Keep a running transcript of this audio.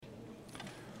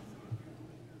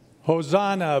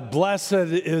Hosanna, blessed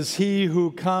is he who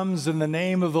comes in the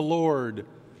name of the Lord.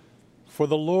 For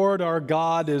the Lord our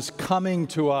God is coming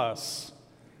to us.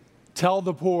 Tell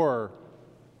the poor,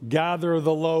 gather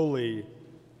the lowly,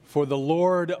 for the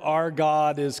Lord our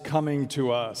God is coming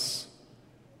to us.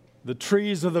 The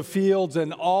trees of the fields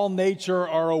and all nature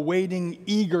are awaiting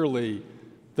eagerly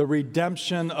the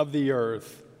redemption of the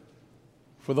earth.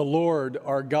 For the Lord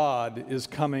our God is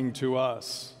coming to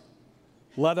us.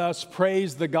 Let us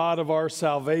praise the God of our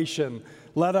salvation.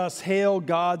 Let us hail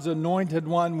God's anointed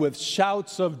one with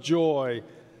shouts of joy.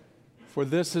 For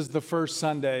this is the first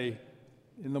Sunday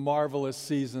in the marvelous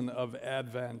season of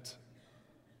Advent.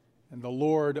 And the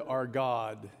Lord our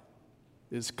God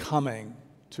is coming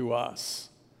to us.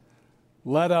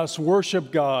 Let us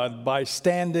worship God by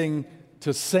standing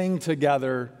to sing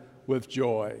together with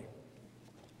joy.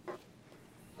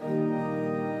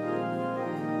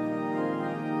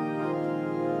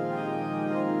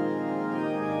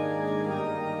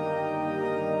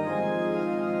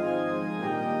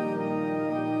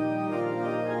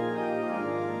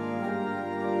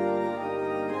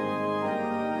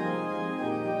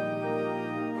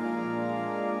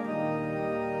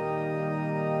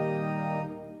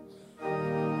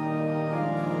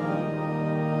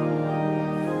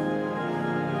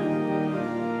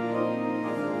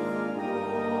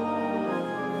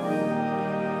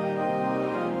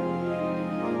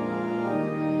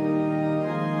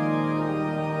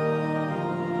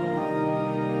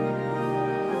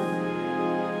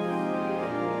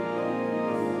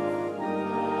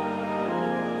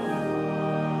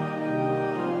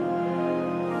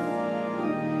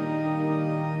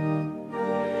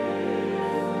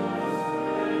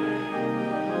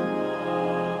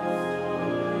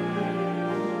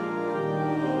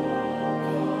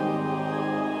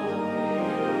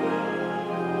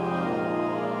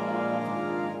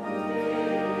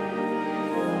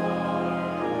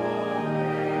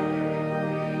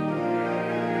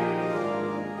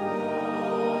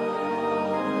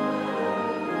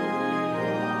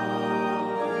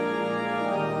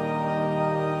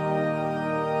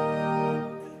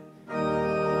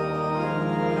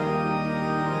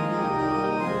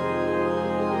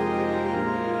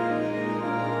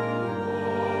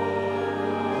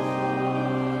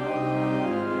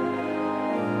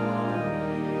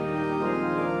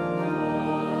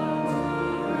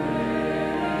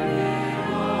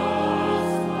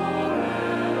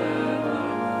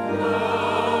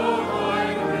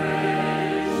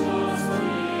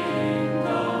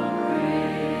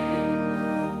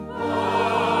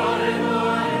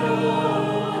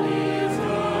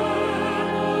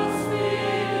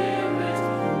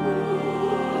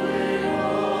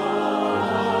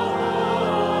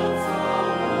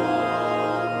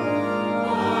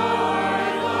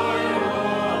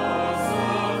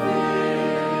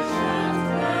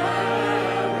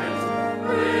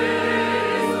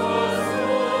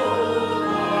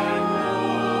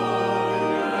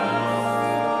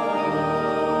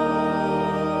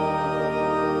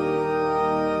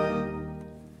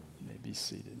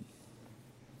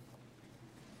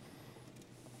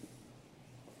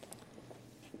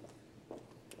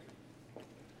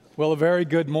 Well, a very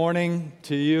good morning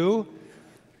to you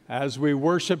as we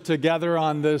worship together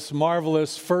on this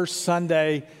marvelous first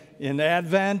Sunday in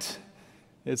Advent.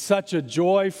 It's such a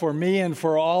joy for me and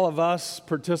for all of us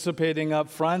participating up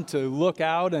front to look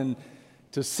out and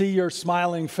to see your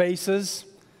smiling faces.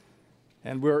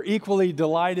 And we're equally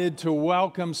delighted to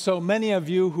welcome so many of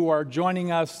you who are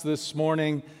joining us this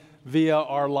morning via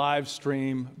our live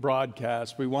stream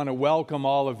broadcast. We want to welcome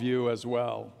all of you as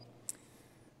well.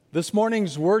 This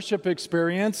morning's worship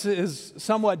experience is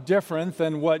somewhat different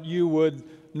than what you would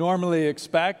normally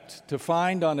expect to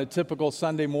find on a typical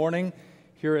Sunday morning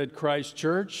here at Christ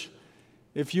Church.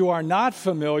 If you are not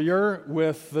familiar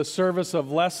with the service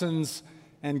of lessons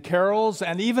and carols,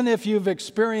 and even if you've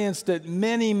experienced it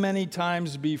many, many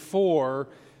times before,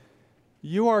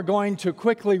 you are going to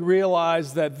quickly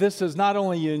realize that this is not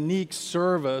only a unique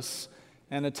service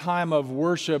and a time of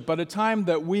worship, but a time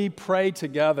that we pray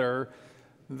together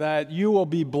that you will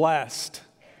be blessed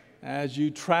as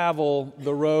you travel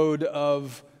the road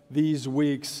of these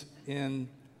weeks in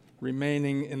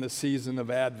remaining in the season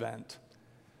of Advent.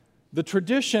 The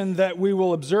tradition that we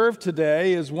will observe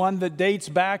today is one that dates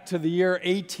back to the year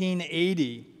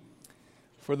 1880.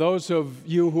 For those of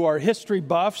you who are history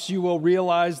buffs, you will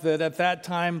realize that at that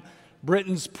time,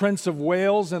 Britain's Prince of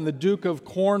Wales and the Duke of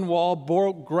Cornwall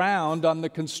broke ground on the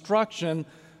construction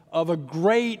of a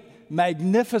great,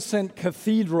 magnificent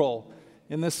cathedral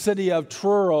in the city of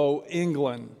Truro,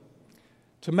 England.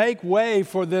 To make way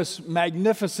for this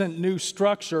magnificent new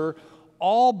structure,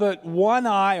 all but one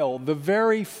aisle, the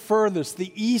very furthest,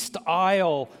 the east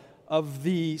aisle of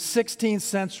the 16th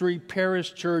century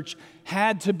parish church,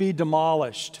 had to be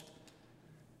demolished.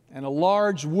 And a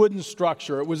large wooden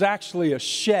structure, it was actually a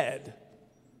shed,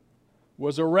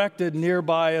 was erected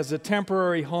nearby as a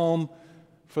temporary home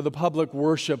for the public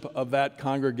worship of that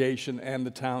congregation and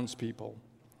the townspeople.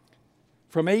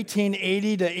 From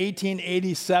 1880 to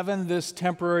 1887, this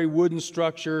temporary wooden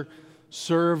structure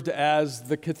served as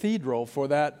the cathedral for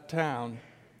that town.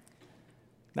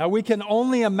 Now, we can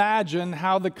only imagine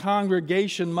how the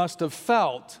congregation must have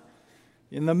felt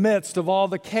in the midst of all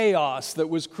the chaos that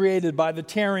was created by the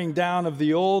tearing down of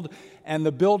the old and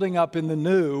the building up in the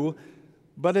new,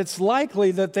 but it's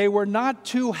likely that they were not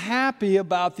too happy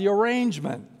about the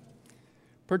arrangement,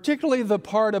 particularly the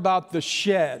part about the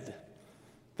shed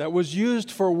that was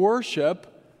used for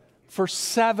worship for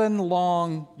 7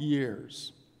 long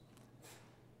years.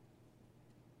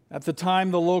 At the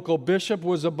time, the local bishop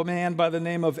was a man by the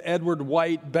name of Edward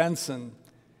White Benson.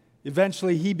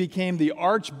 Eventually, he became the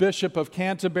Archbishop of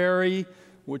Canterbury,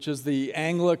 which is the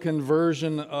Anglican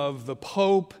version of the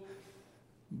Pope.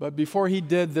 But before he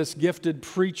did, this gifted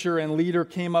preacher and leader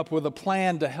came up with a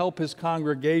plan to help his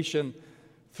congregation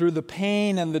through the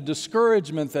pain and the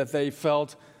discouragement that they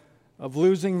felt of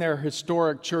losing their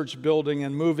historic church building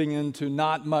and moving into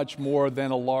not much more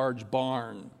than a large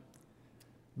barn.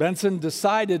 Benson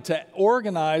decided to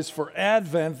organize for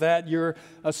Advent that year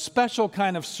a special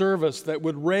kind of service that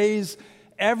would raise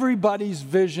everybody's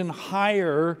vision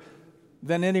higher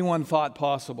than anyone thought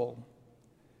possible.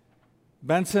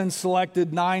 Benson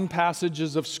selected 9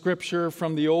 passages of Scripture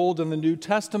from the Old and the New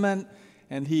Testament,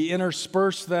 and he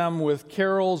interspersed them with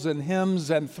carols and hymns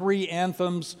and 3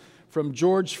 anthems from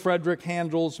George Frederick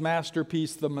Handel's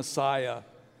masterpiece, The Messiah.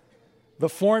 The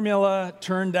formula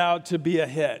turned out to be a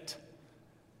hit,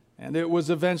 and it was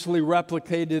eventually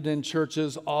replicated in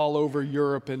churches all over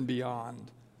Europe and beyond.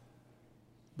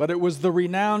 But it was the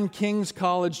renowned King's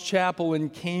College Chapel in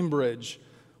Cambridge,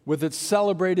 with its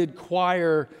celebrated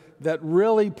choir, that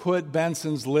really put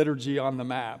Benson's liturgy on the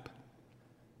map.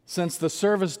 Since the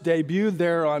service debuted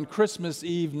there on Christmas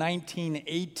Eve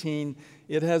 1918,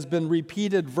 it has been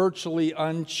repeated virtually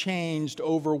unchanged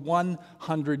over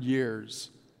 100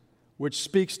 years, which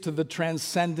speaks to the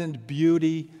transcendent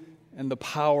beauty and the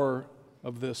power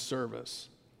of this service.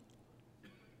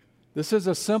 This is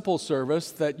a simple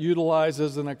service that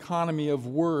utilizes an economy of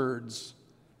words,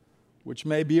 which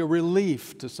may be a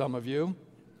relief to some of you.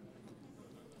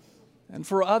 And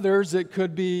for others, it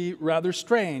could be rather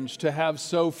strange to have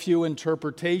so few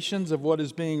interpretations of what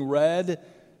is being read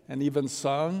and even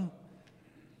sung.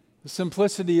 The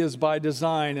simplicity is by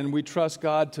design, and we trust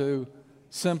God to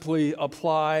simply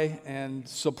apply and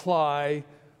supply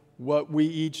what we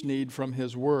each need from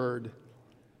His Word.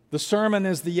 The sermon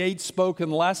is the 8 spoken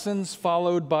lessons,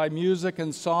 followed by music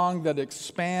and song that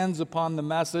expands upon the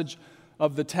message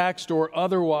of the text or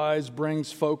otherwise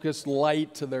brings focused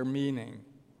light to their meaning.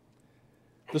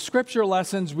 The scripture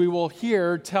lessons we will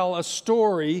hear tell a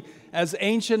story as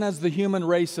ancient as the human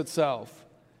race itself.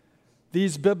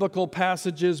 These biblical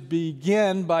passages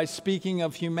begin by speaking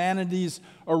of humanity's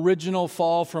original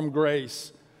fall from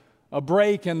grace, a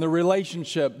break in the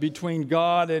relationship between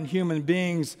God and human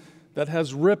beings that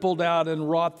has rippled out and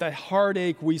wrought the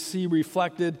heartache we see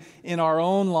reflected in our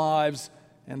own lives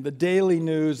and the daily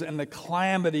news and the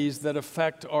calamities that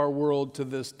affect our world to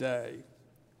this day.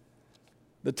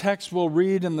 The text we'll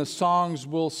read and the songs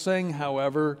we'll sing,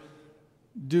 however,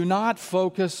 do not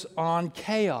focus on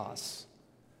chaos,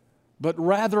 but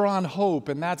rather on hope,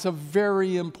 and that's a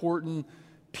very important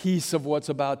piece of what's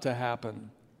about to happen.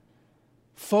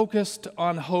 Focused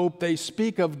on hope, they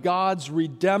speak of God's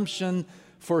redemption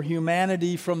for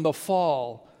humanity from the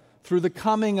fall through the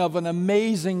coming of an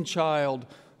amazing child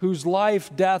whose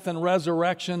life, death, and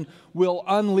resurrection will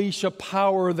unleash a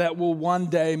power that will one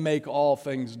day make all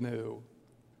things new.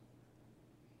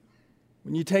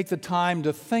 When you take the time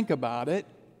to think about it,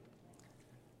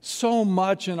 so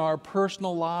much in our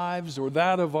personal lives or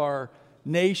that of our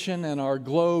nation and our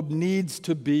globe needs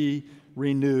to be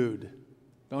renewed.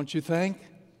 Don't you think?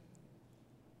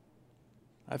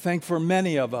 I think for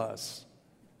many of us,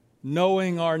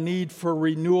 knowing our need for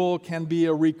renewal can be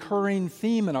a recurring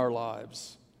theme in our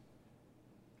lives.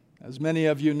 As many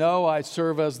of you know, I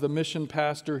serve as the mission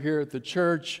pastor here at the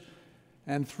church,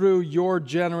 and through your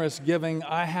generous giving,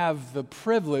 I have the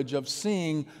privilege of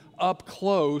seeing up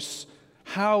close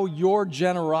how your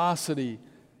generosity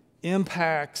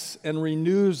impacts and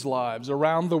renews lives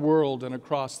around the world and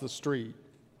across the street.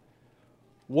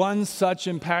 One such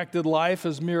impacted life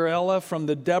is Mirella from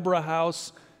the Deborah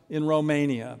House in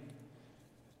Romania.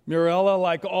 Mirella,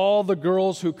 like all the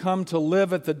girls who come to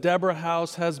live at the Deborah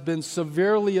House, has been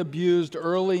severely abused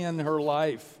early in her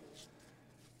life.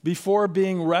 Before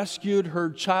being rescued, her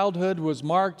childhood was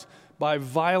marked by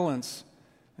violence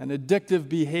and addictive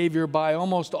behavior by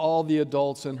almost all the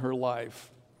adults in her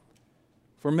life.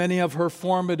 For many of her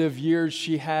formative years,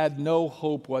 she had no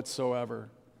hope whatsoever.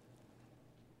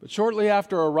 But shortly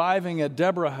after arriving at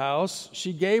Deborah House,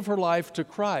 she gave her life to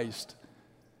Christ,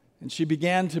 and she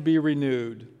began to be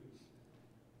renewed.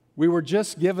 We were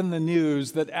just given the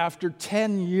news that after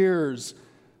 10 years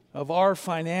of our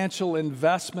financial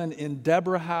investment in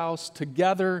Deborah House,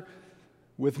 together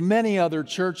with many other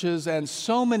churches and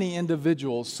so many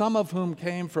individuals, some of whom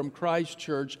came from Christ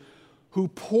Church, who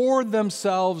poured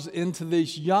themselves into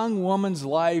this young woman's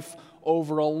life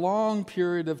over a long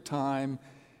period of time,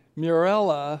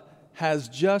 Mirella has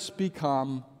just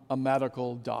become a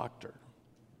medical doctor.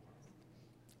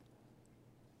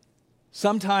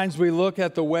 Sometimes we look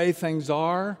at the way things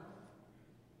are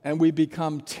and we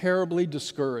become terribly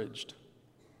discouraged.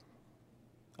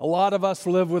 A lot of us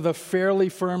live with a fairly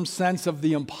firm sense of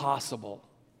the impossible.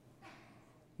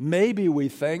 Maybe we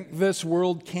think this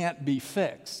world can't be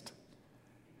fixed.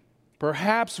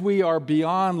 Perhaps we are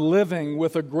beyond living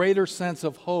with a greater sense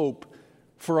of hope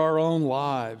for our own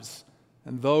lives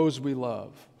and those we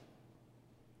love.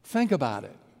 Think about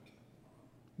it.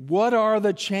 What are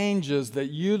the changes that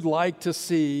you'd like to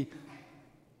see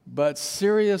but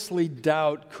seriously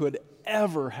doubt could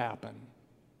ever happen?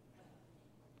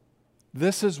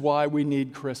 This is why we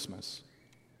need Christmas.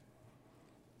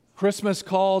 Christmas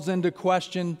calls into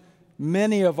question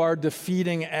many of our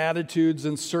defeating attitudes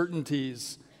and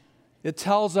certainties. It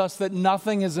tells us that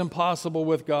nothing is impossible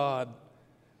with God.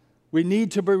 We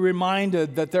need to be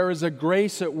reminded that there is a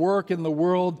grace at work in the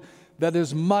world that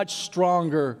is much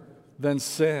stronger than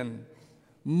sin,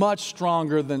 much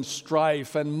stronger than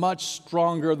strife, and much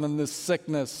stronger than the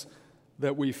sickness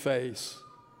that we face.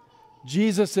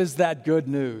 Jesus is that good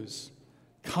news,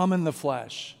 come in the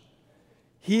flesh.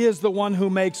 He is the one who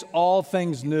makes all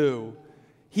things new.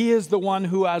 He is the one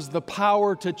who has the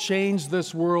power to change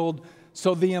this world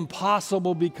so the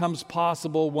impossible becomes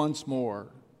possible once more.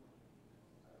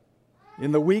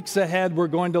 In the weeks ahead, we're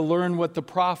going to learn what the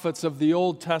prophets of the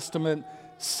Old Testament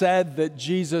said that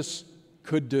Jesus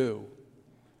could do.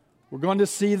 We're going to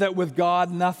see that with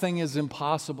God, nothing is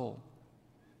impossible.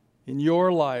 In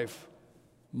your life,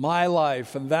 my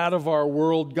life, and that of our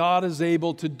world, God is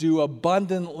able to do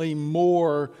abundantly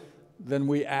more than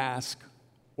we ask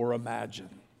or imagine.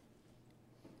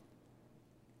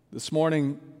 This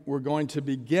morning, we're going to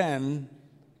begin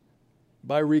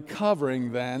by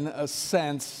recovering then a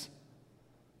sense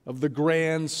of the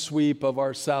grand sweep of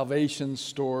our salvation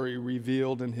story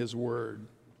revealed in His Word.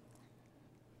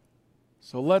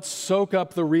 So let's soak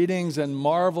up the readings and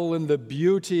marvel in the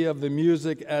beauty of the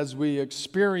music as we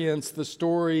experience the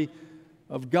story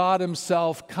of God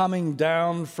Himself coming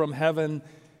down from heaven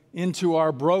into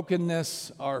our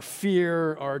brokenness, our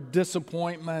fear, our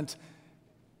disappointment,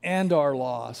 and our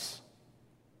loss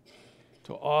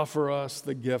to offer us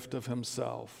the gift of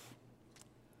Himself.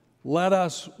 Let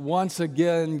us once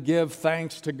again give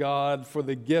thanks to God for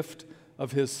the gift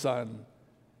of His Son.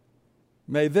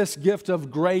 May this gift of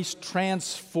grace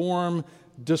transform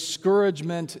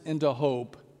discouragement into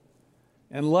hope.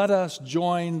 And let us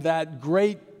join that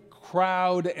great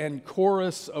crowd and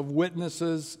chorus of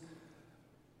witnesses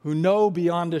who know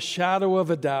beyond a shadow of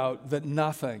a doubt that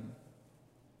nothing,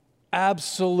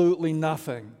 absolutely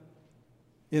nothing,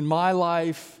 in my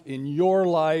life, in your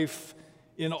life,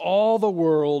 in all the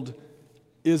world,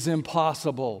 is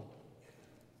impossible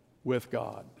with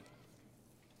God.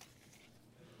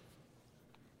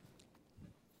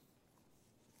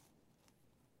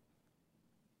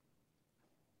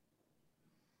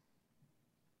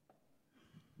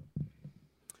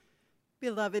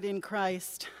 Beloved in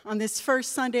Christ, on this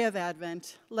first Sunday of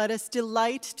Advent, let us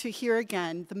delight to hear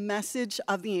again the message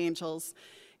of the angels.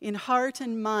 In heart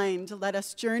and mind, let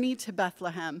us journey to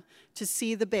Bethlehem to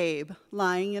see the babe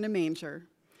lying in a manger.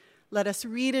 Let us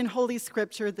read in Holy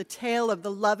Scripture the tale of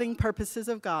the loving purposes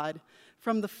of God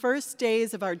from the first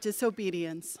days of our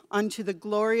disobedience unto the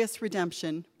glorious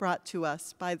redemption brought to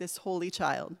us by this holy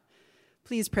child.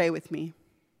 Please pray with me.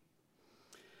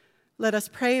 Let us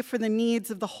pray for the needs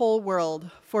of the whole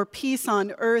world, for peace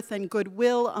on earth and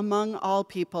goodwill among all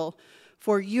people,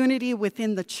 for unity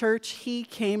within the church He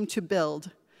came to build.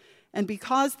 And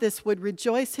because this would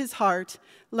rejoice His heart,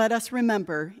 let us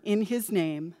remember in His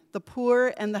name the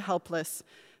poor and the helpless,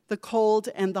 the cold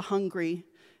and the hungry,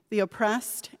 the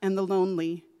oppressed and the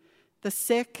lonely, the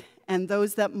sick and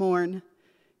those that mourn,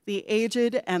 the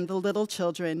aged and the little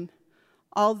children,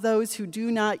 all those who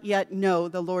do not yet know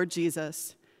the Lord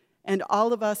Jesus, and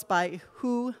all of us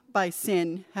who by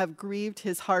sin have grieved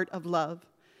his heart of love.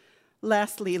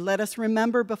 Lastly, let us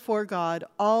remember before God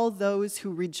all those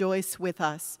who rejoice with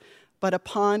us, but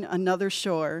upon another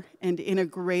shore and in a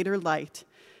greater light,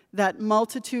 that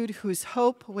multitude whose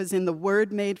hope was in the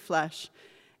Word made flesh,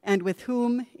 and with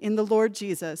whom in the Lord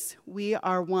Jesus we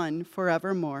are one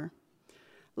forevermore.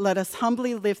 Let us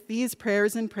humbly lift these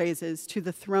prayers and praises to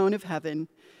the throne of heaven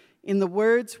in the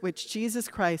words which Jesus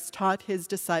Christ taught his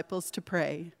disciples to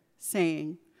pray,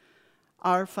 saying,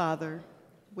 Our Father,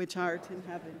 which art in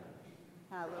heaven,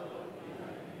 hallowed be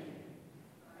thy name.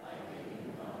 Thy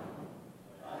kingdom come,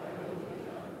 thy will be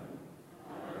done,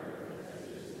 on earth as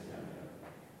it is in heaven.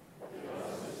 Give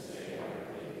us this day our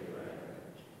daily bread,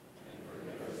 and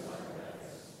forgive us our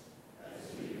debts, as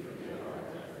we forgive our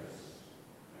debtors.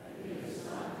 And lead us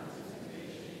not into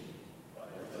temptation, but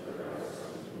deliver us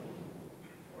from evil.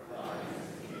 For thine is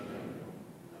the kingdom,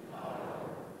 the power,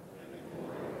 and the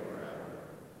glory forever.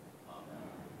 Amen.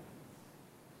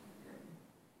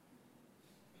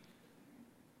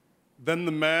 Then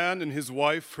the man and his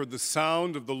wife heard the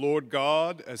sound of the Lord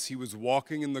God as he was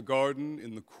walking in the garden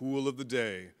in the cool of the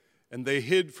day, and they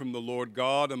hid from the Lord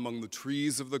God among the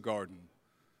trees of the garden.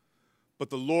 But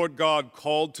the Lord God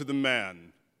called to the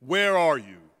man, Where are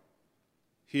you?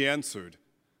 He answered,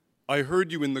 I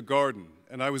heard you in the garden,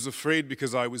 and I was afraid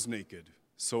because I was naked,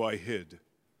 so I hid.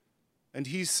 And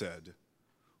he said,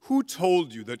 Who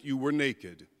told you that you were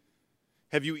naked?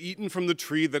 Have you eaten from the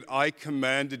tree that I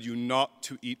commanded you not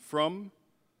to eat from?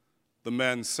 The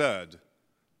man said,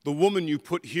 The woman you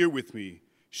put here with me,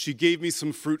 she gave me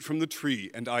some fruit from the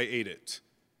tree, and I ate it.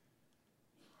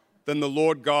 Then the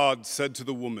Lord God said to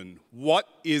the woman, What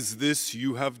is this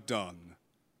you have done?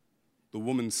 The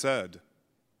woman said,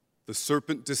 The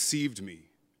serpent deceived me,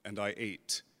 and I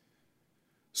ate.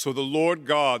 So the Lord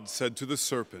God said to the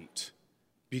serpent,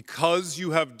 Because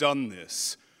you have done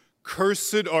this,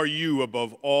 cursed are you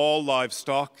above all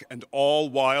livestock and all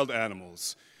wild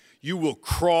animals. You will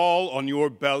crawl on your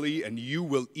belly, and you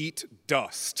will eat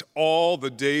dust all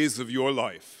the days of your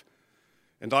life.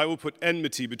 And I will put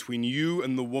enmity between you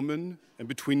and the woman, and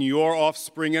between your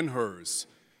offspring and hers.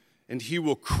 And he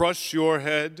will crush your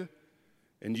head,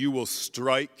 and you will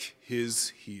strike his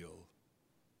heel.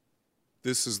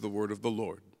 This is the word of the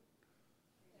Lord.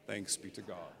 Thanks be to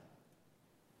God.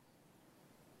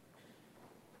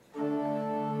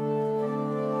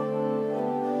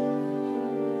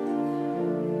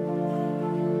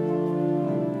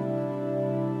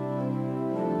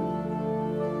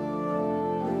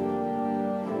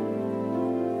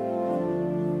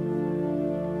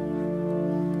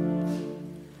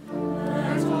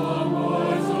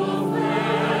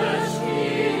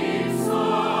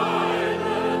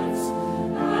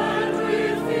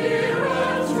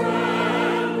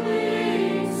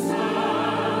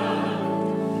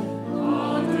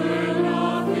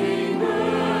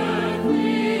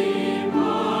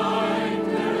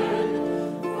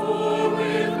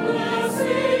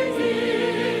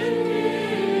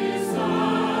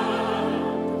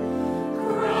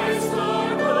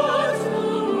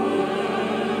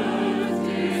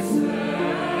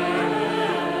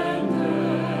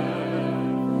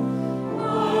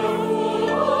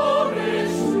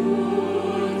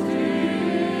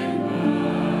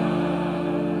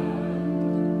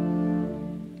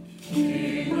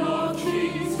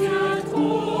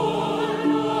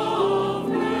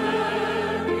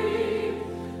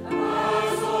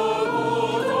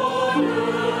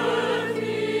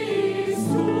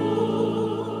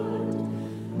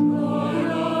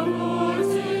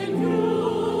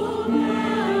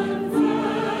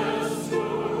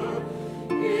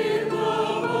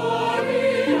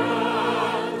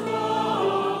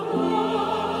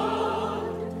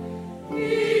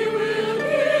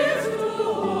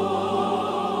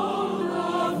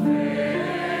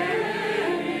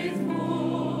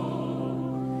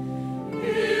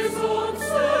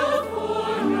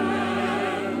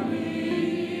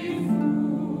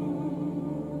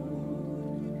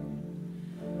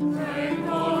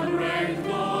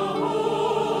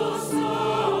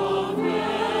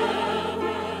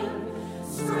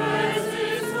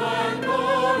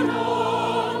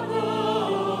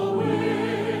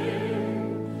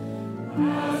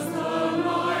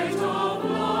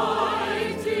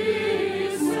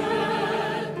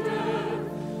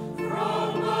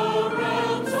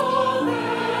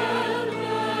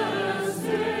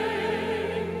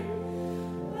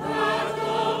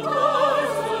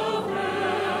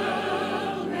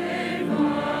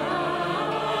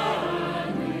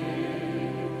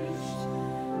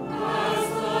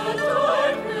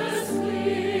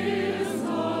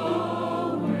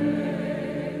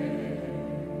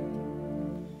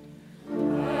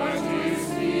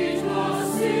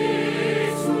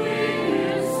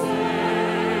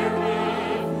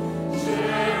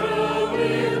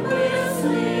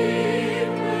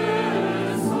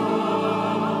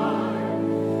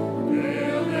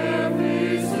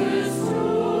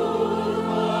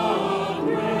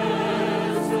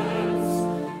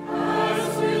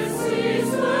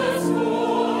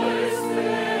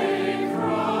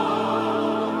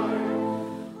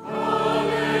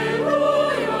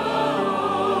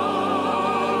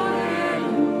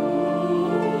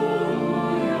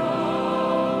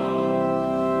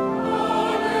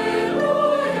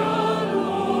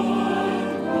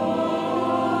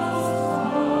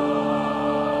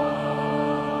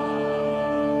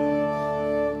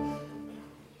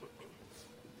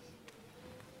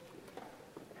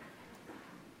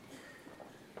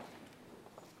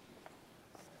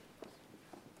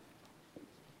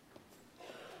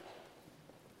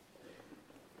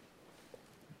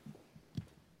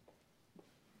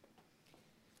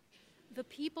 The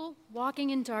people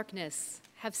walking in darkness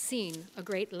have seen a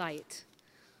great light.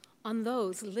 On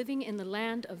those living in the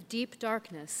land of deep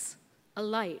darkness, a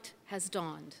light has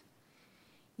dawned.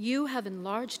 You have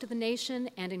enlarged the nation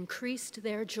and increased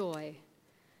their joy.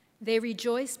 They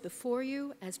rejoice before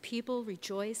you as people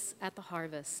rejoice at the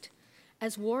harvest,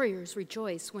 as warriors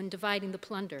rejoice when dividing the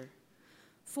plunder.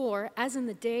 For, as in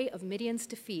the day of Midian's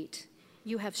defeat,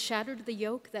 you have shattered the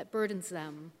yoke that burdens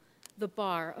them, the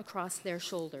bar across their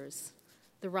shoulders,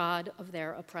 the rod of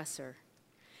their oppressor.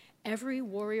 Every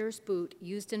warrior's boot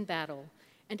used in battle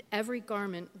and every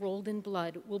garment rolled in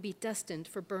blood will be destined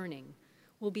for burning,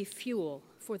 will be fuel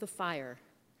for the fire.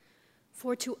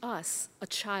 For to us a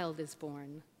child is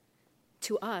born,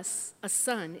 to us a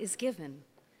son is given,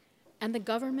 and the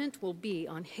government will be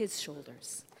on his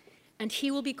shoulders. And he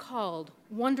will be called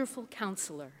Wonderful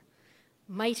Counselor,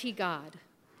 Mighty God,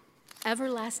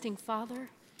 Everlasting Father,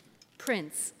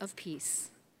 Prince of Peace.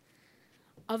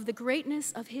 Of the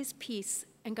greatness of his peace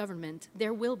and government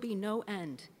there will be no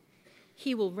end.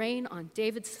 He will reign on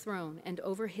David's throne and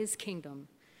over his kingdom,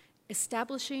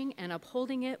 establishing and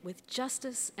upholding it with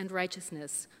justice and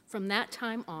righteousness from that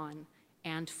time on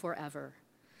and forever.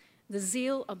 The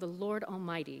zeal of the Lord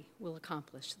Almighty will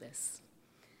accomplish this.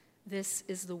 This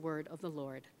is the word of the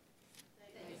Lord.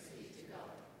 Thanks be to God.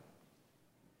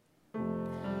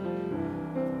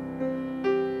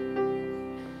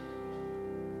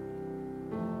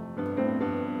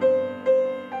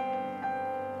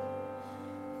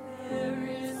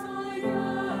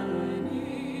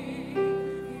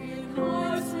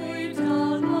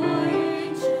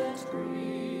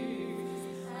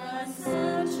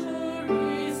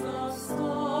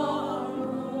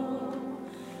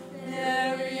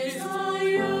 There is a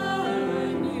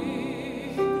yearning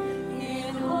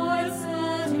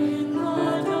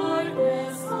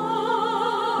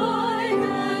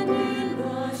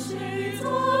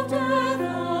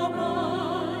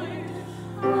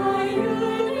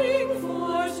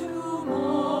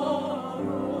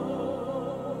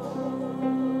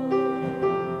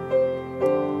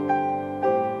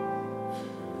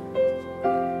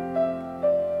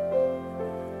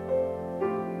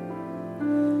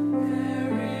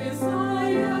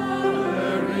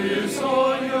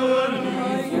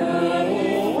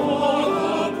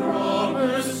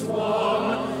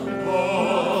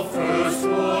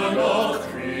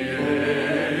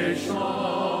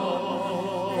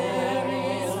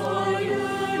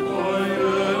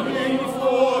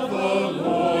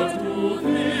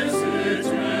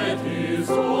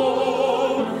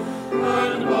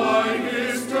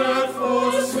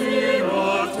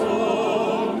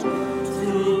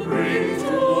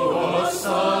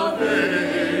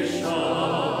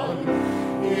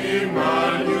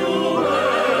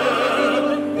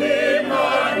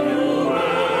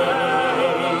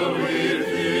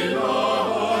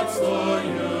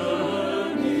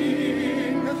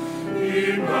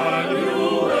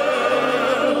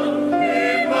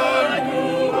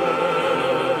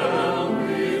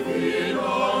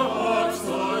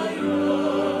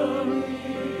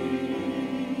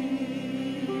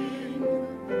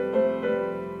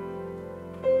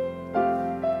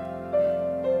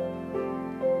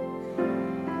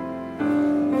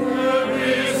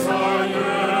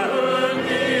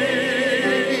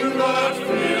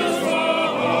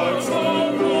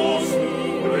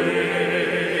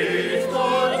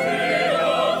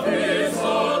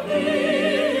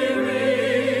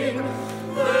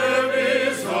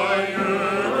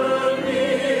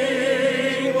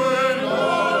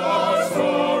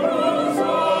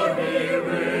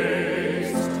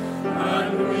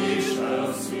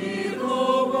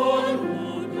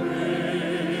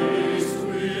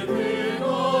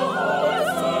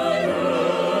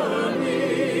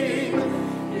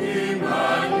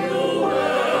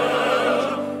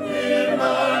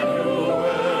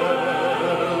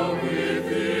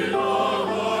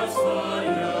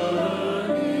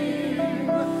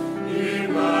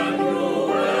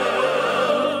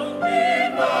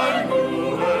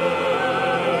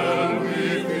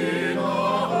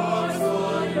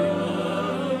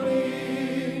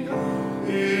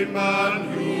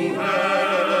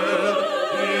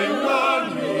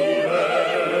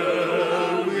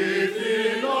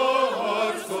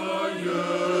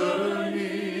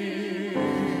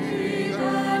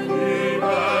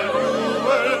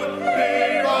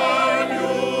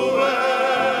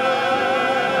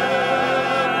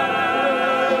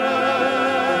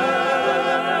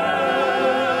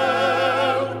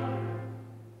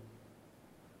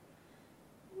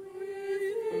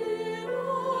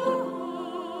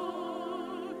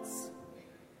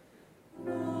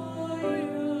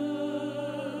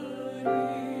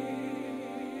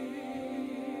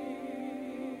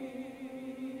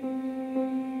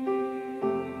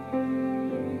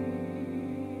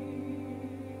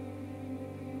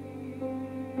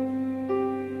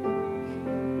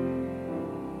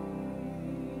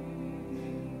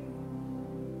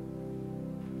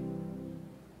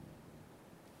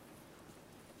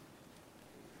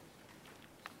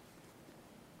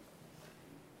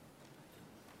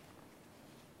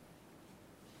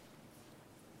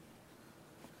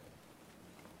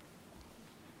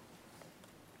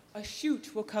A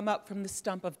shoot will come up from the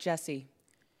stump of Jesse.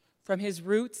 From his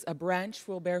roots a branch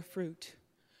will bear fruit.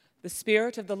 The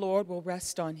Spirit of the Lord will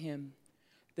rest on him,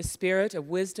 the Spirit of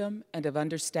wisdom and of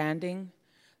understanding,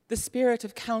 the Spirit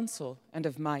of counsel and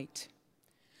of might,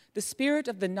 the Spirit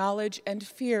of the knowledge and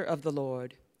fear of the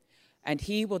Lord, and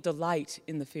he will delight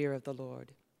in the fear of the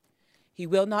Lord. He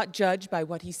will not judge by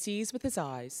what he sees with his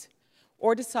eyes,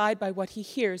 or decide by what he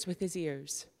hears with his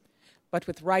ears, but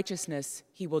with righteousness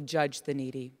he will judge the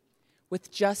needy. With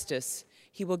justice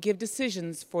he will give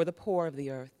decisions for the poor of the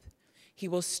earth. He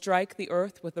will strike the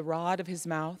earth with the rod of his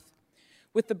mouth.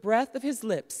 With the breath of his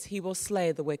lips he will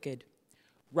slay the wicked.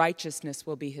 Righteousness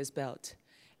will be his belt,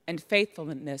 and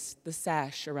faithfulness the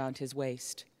sash around his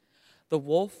waist. The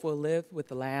wolf will live with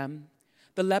the lamb.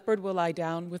 The leopard will lie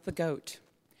down with the goat.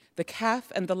 The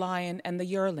calf and the lion and the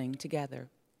yearling together.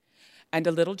 And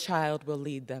a little child will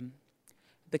lead them.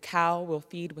 The cow will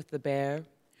feed with the bear.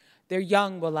 Their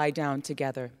young will lie down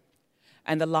together.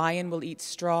 And the lion will eat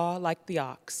straw like the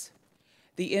ox.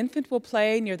 The infant will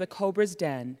play near the cobra's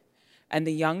den, and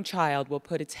the young child will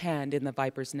put its hand in the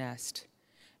viper's nest.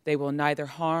 They will neither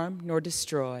harm nor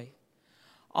destroy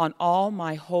on all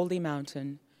my holy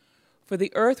mountain, for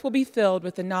the earth will be filled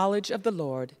with the knowledge of the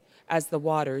Lord as the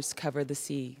waters cover the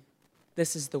sea.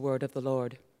 This is the word of the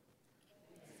Lord.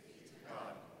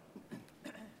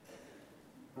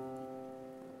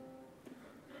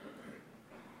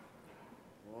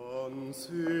 Once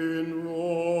in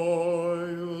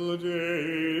royal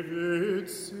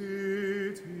David's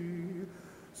city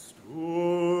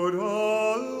stood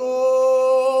a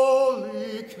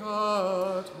lowly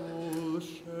cattle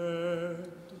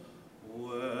shed,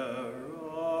 where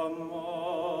a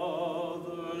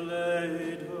mother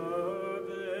laid her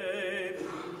baby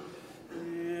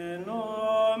in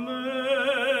a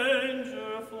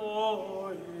manger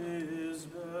for his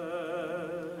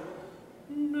bed.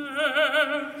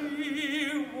 Mary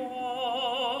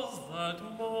was that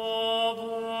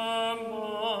mother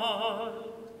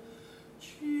mild,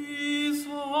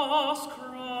 Jesus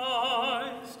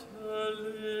Christ, her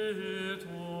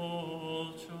little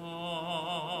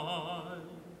child.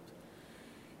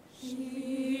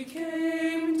 He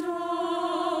came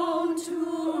down to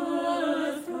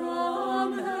earth from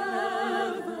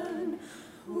heaven,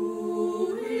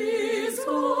 who is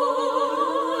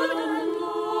God and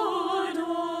Lord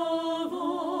of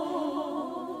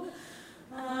all,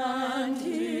 and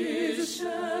his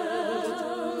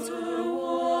shelter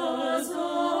was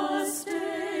a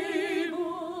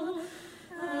stable,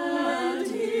 and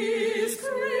his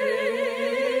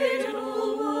cradle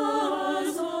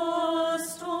was a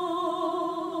stone.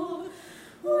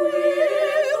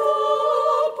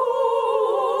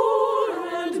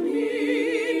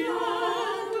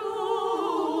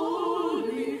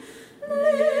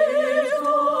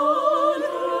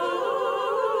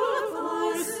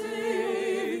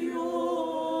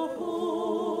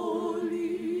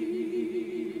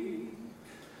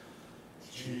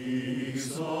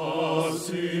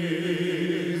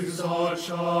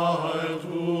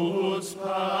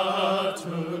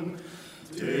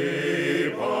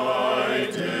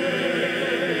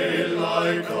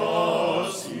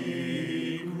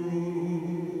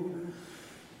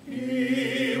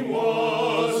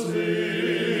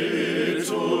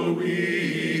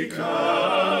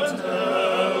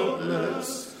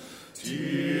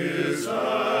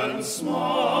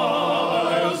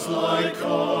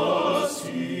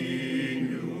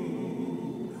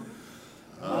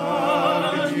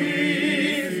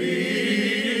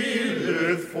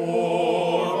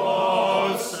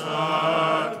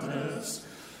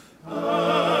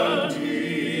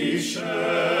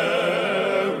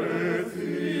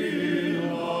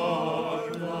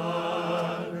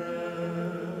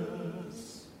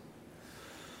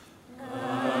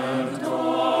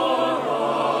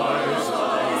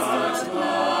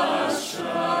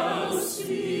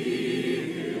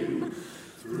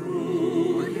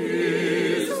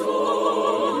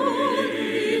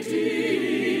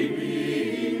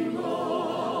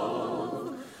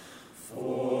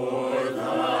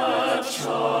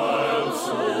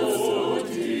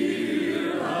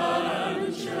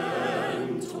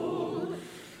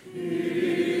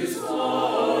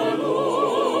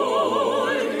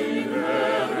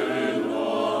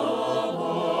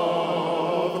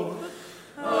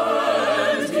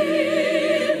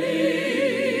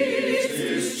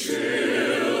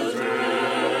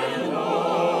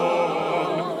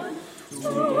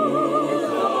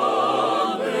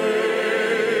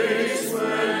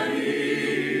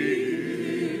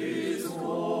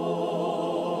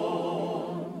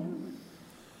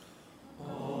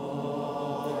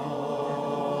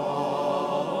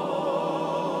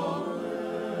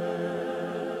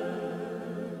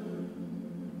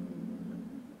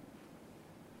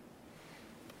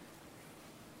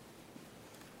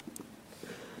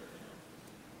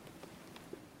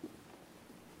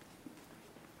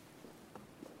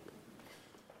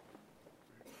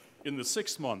 In the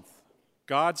 6th month,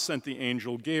 God sent the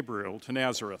angel Gabriel to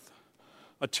Nazareth,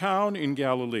 a town in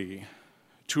Galilee,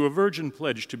 to a virgin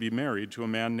pledged to be married to a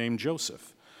man named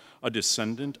Joseph, a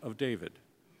descendant of David.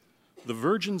 The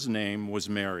virgin's name was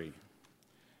Mary.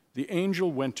 The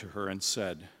angel went to her and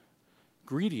said,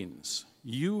 "Greetings,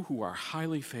 you who are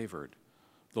highly favored.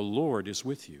 The Lord is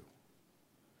with you."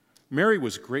 Mary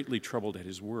was greatly troubled at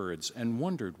his words and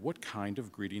wondered what kind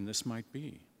of greeting this might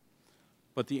be.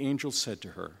 But the angel said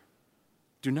to her,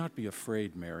 "Do not be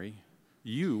afraid, Mary.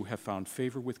 You have found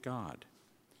favor with God.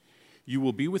 You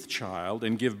will be with child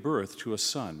and give birth to a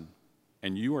son,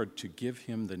 and you are to give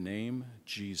him the name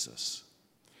Jesus.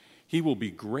 He will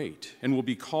be great and will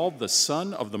be called the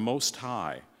Son of the Most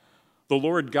High. The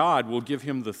Lord God will give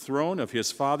him the throne of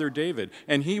his father David,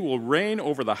 and he will reign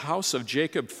over the house of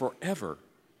Jacob forever.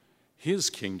 His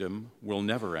kingdom will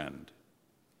never end."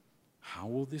 "How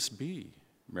will this be?"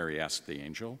 Mary asked the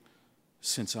angel,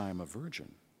 "since I am a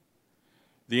virgin?"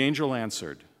 The angel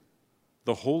answered,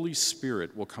 "The Holy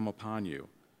Spirit will come upon you,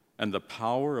 and the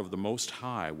power of the Most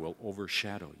High will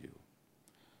overshadow you.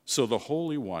 So the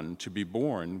Holy One to be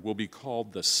born will be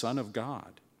called the Son of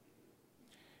God.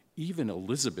 Even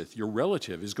Elizabeth, your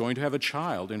relative, is going to have a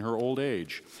child in her old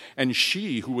age, and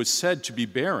she who was said to be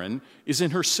barren is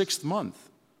in her 6th month.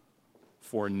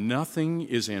 For nothing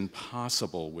is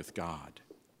impossible with God."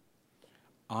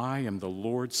 "I am the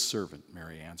Lord's servant,"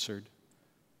 Mary answered.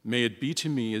 "May it be to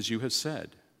me as you have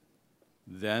said."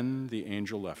 Then the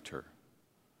angel left her.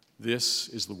 This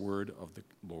is the word of the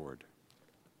Lord.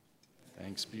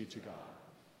 Thanks be to God.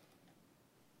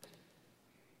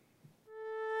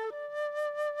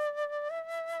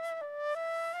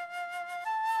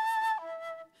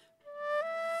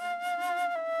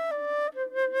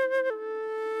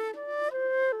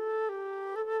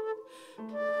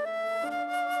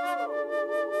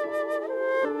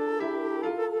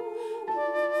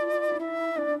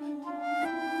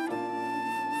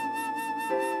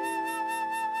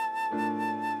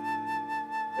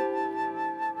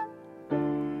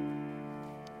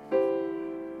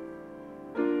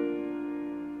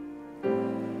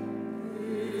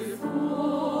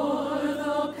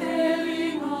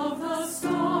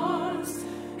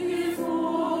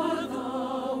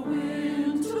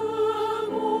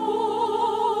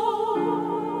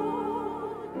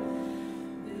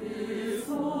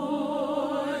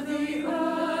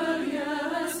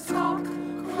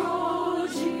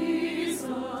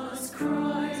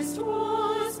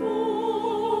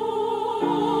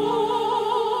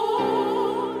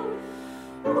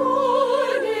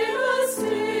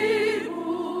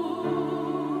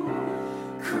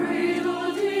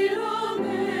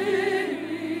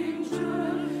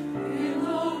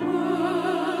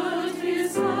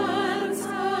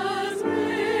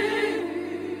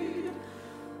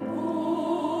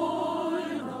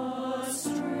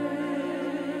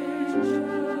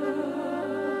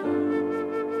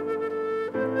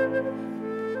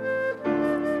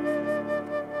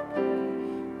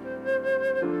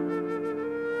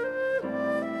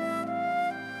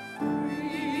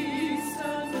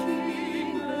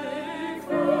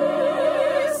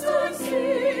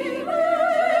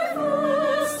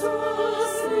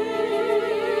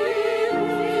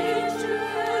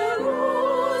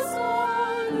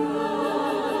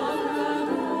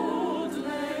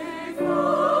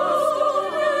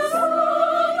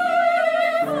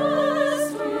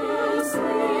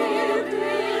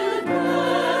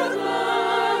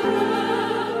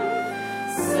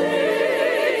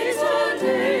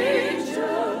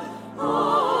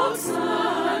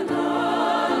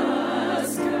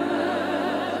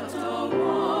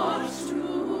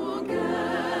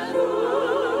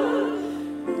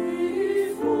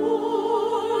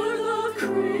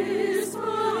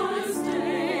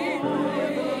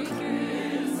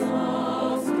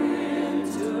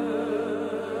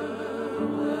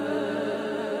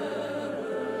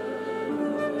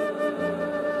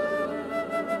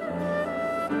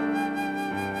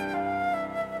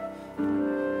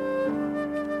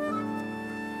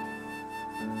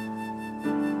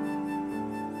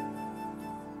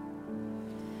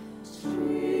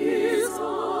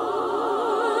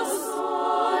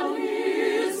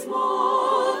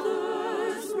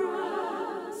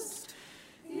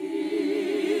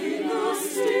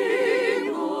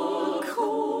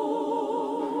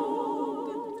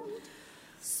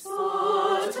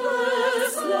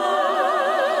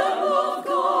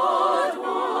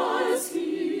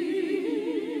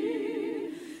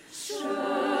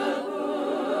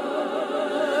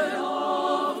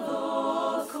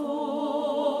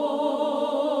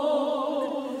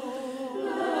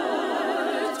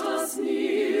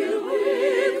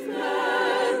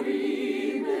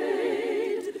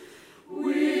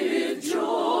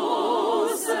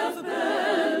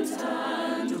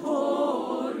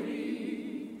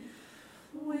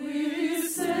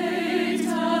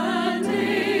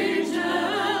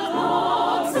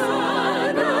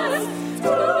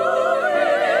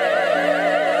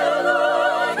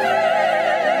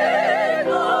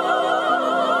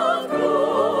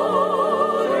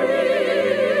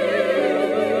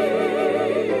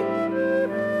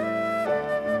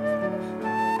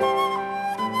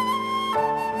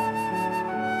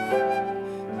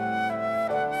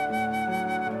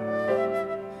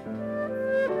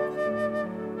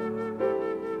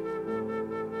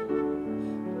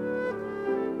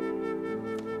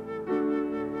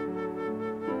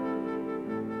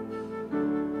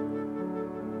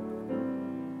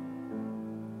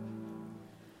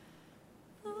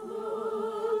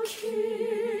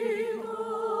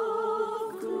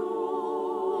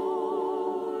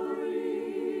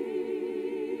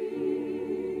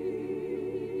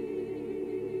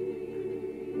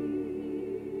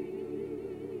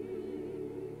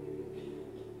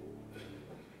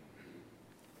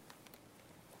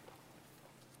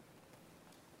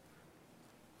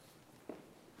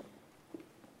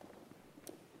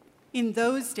 In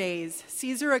those days,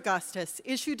 Caesar Augustus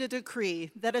issued a decree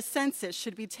that a census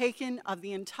should be taken of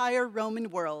the entire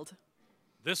Roman world.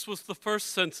 This was the first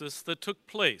census that took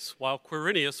place while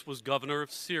Quirinius was governor of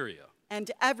Syria.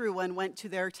 And everyone went to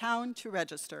their town to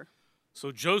register.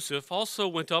 So Joseph also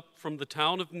went up from the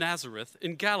town of Nazareth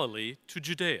in Galilee to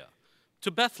Judea,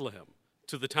 to Bethlehem,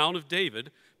 to the town of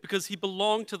David, because he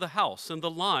belonged to the house and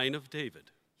the line of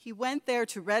David. He went there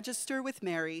to register with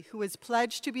Mary, who was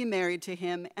pledged to be married to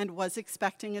him and was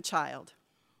expecting a child.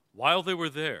 While they were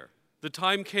there, the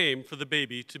time came for the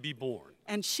baby to be born.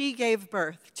 And she gave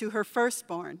birth to her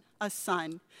firstborn, a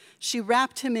son. She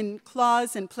wrapped him in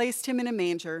cloths and placed him in a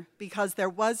manger because there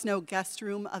was no guest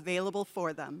room available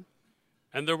for them.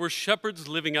 And there were shepherds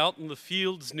living out in the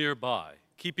fields nearby,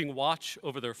 keeping watch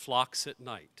over their flocks at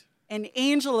night. An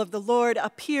angel of the Lord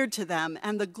appeared to them,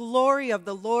 and the glory of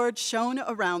the Lord shone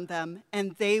around them,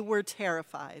 and they were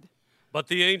terrified. But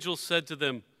the angel said to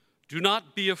them, "Do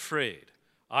not be afraid.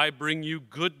 I bring you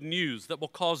good news that will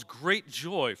cause great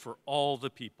joy for all the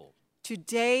people.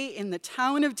 Today in the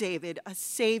town of David, a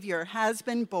Savior has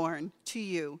been born to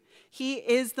you. He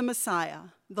is the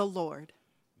Messiah, the Lord.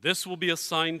 This will be a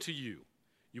sign to you.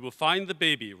 You will find the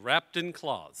baby wrapped in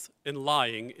cloths and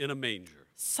lying in a manger."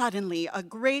 Suddenly, a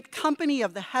great company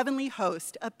of the heavenly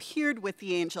host appeared with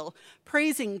the angel,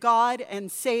 praising God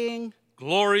and saying,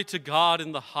 "Glory to God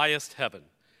in the highest heaven,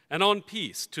 and on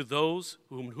peace to those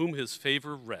whom his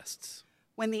favor rests."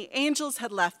 When the angels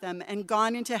had left them and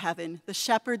gone into heaven, the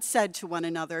shepherds said to one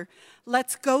another,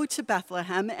 "Let's go to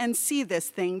Bethlehem and see this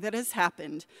thing that has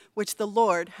happened, which the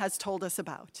Lord has told us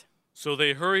about." So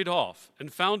they hurried off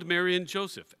and found Mary and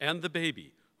Joseph and the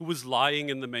baby, who was lying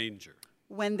in the manger.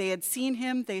 When they had seen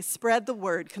him, they spread the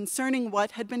word concerning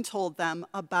what had been told them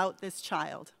about this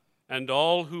child. And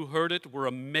all who heard it were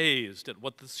amazed at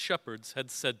what the shepherds had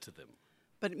said to them.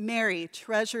 But Mary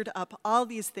treasured up all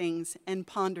these things and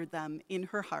pondered them in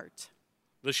her heart.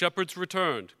 The shepherds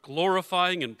returned,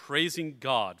 glorifying and praising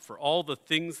God for all the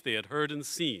things they had heard and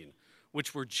seen,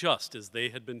 which were just as they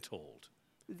had been told.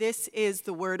 This is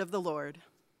the word of the Lord.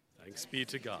 Thanks be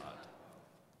to God.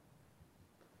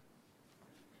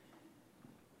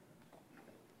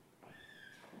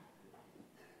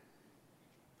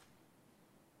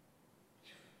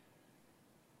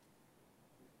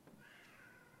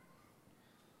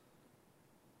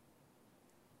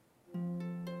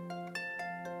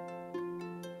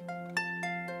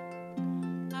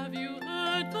 Have you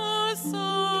heard the sound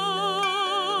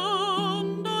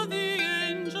of the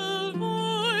angel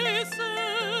voices,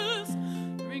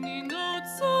 ringing out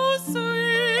so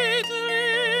sweetly,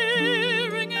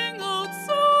 ringing out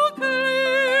so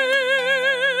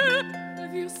clear?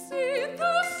 Have you seen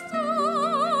the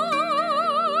star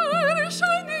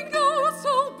shining out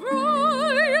so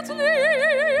brightly?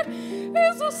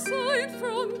 Is a sign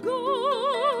from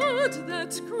God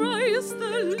that Christ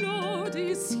the Lord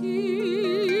is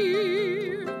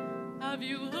here. Have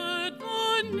you heard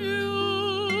the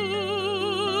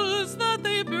news that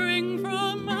they bring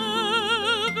from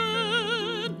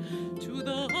heaven to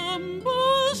the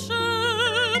humble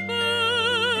shepherds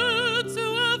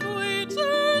who have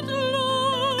waited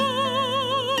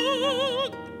long?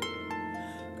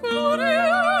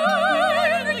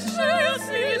 Gloria in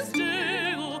excelsis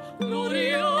Deo,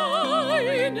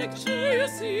 Gloria in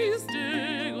excelsis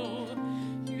Deo.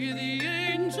 Hear the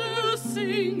angels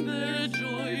sing their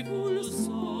joyful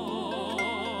song.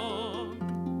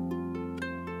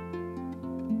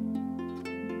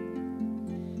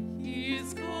 He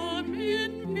is come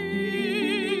in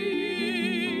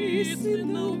peace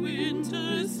in the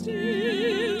winter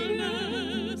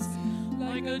stillness,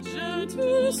 like a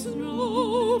gentle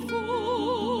snowfall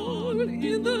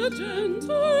in the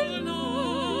gentle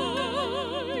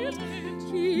night.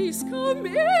 He's come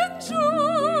in joy,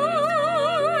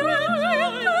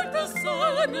 like the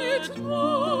sun at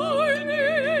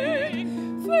morning,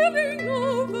 filling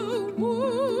all the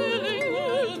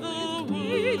world with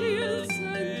radiance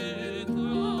and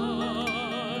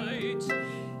light.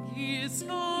 He is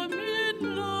come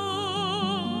in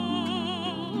love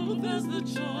as the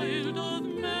child of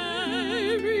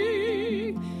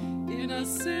Mary, in a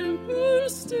simple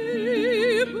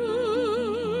stable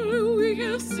we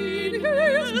have seen his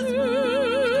birth.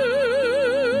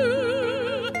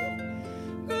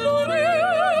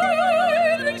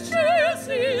 Gloria in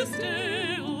excelsis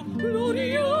Deo,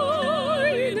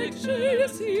 Gloria in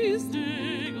excelsis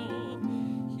Deo.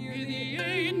 Hear the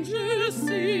angels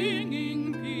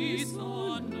singing peace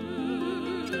on earth.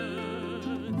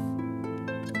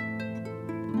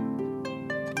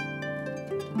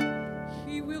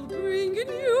 He will bring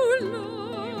new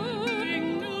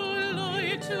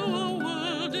light to a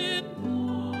world in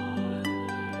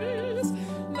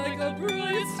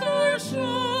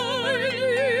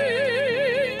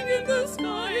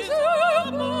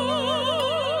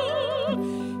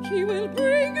He will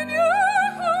bring in your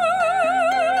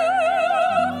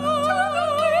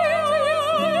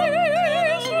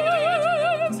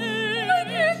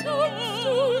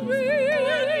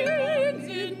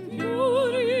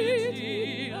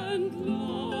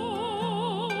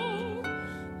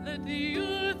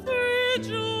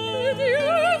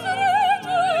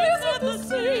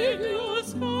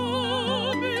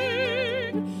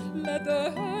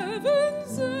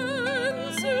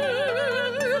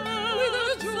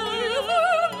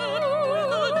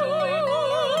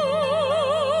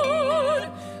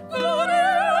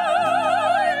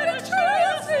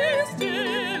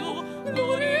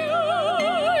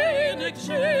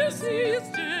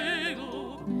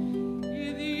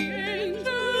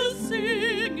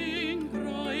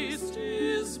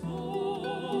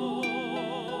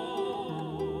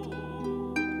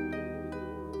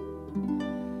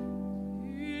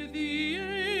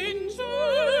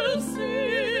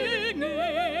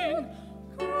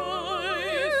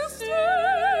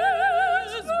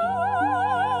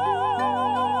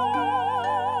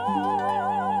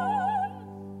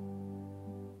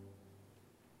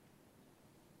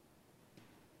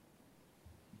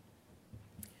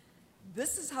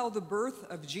This is how the birth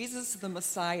of Jesus the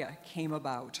Messiah came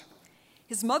about.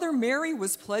 His mother Mary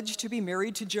was pledged to be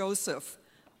married to Joseph,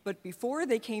 but before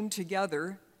they came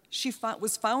together, she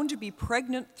was found to be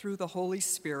pregnant through the Holy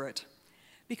Spirit.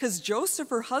 Because Joseph,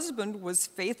 her husband, was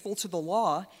faithful to the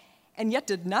law and yet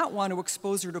did not want to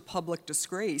expose her to public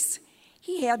disgrace,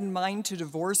 he had in mind to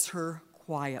divorce her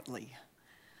quietly.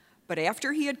 But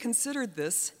after he had considered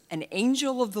this, an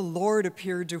angel of the Lord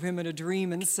appeared to him in a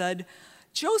dream and said,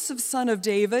 "Joseph, son of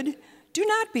David, do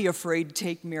not be afraid to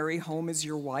take Mary home as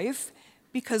your wife,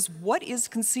 because what is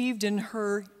conceived in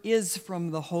her is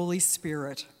from the Holy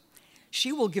Spirit.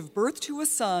 She will give birth to a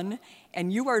son,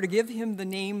 and you are to give him the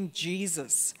name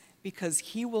Jesus, because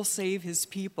he will save his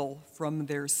people from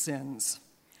their sins."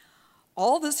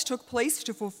 All this took place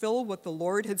to fulfill what the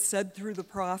Lord had said through the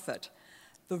prophet.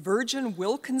 The virgin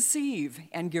will conceive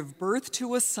and give birth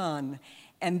to a son,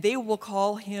 and they will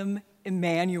call him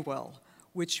Emmanuel,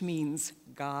 which means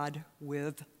God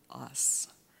with us.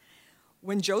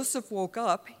 When Joseph woke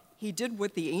up, he did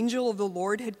what the angel of the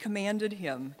Lord had commanded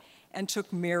him and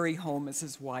took Mary home as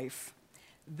his wife.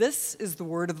 This is the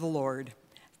word of the Lord.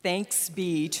 Thanks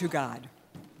be to God.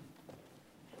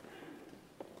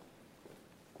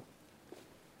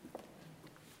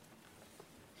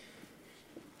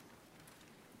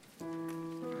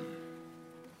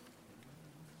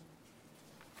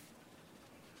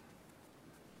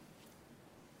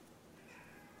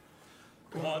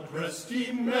 God rest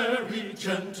ye merry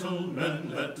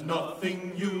gentlemen, let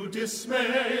nothing you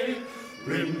dismay.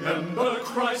 Remember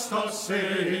Christ our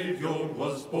Savior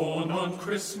was born on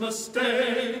Christmas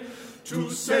Day,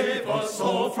 to save us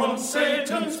all from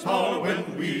Satan's power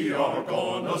when we are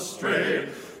gone astray.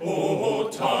 Oh,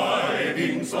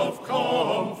 tidings of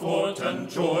comfort and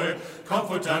joy,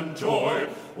 comfort and joy.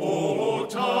 Oh,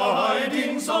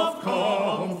 tidings of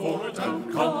comfort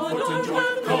and comfort and joy,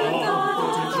 comfort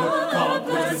and joy,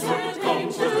 comfort and joy,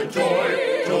 comfort and joy,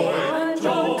 joy,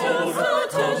 joy,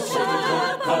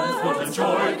 comfort and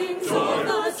joy,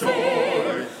 joy,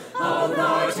 joy. How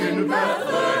right in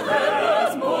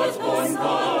Bethlehem was born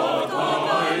God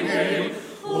thy name.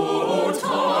 Oh,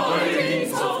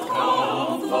 tidings of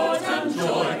comfort and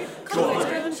joy,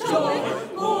 joy, joy.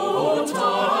 Oh,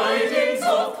 tidings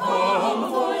of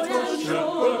comfort and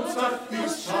shepherds at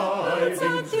these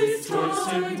tidings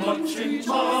rejoicing much in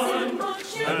time,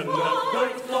 and left their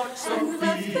flocks of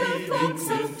feeding in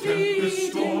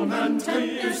tempest, storm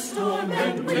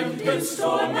and wind, in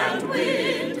storm and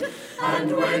wind,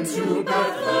 and went to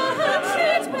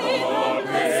Bethlehem, our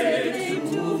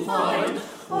babe to find.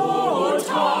 Oh,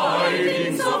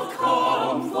 tidings of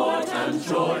comfort and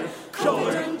joy,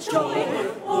 joy,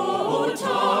 joy. Oh,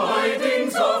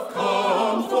 tidings of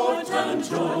comfort and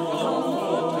joy,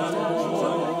 comfort and joy.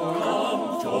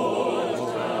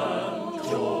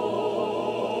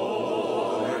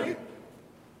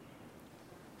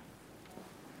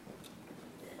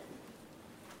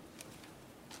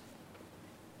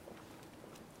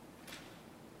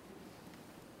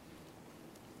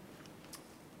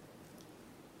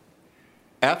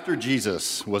 After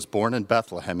Jesus was born in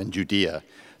Bethlehem in Judea,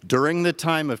 during the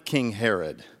time of King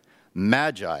Herod,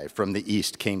 Magi from the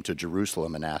east came to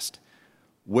Jerusalem and asked,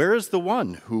 "Where is the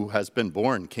one who has been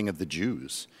born King of the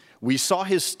Jews? We saw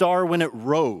his star when it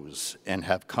rose and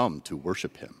have come to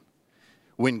worship him."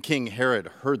 When King Herod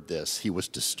heard this, he was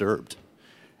disturbed,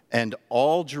 and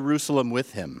all Jerusalem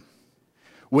with him.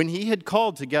 When he had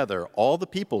called together all the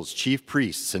people's chief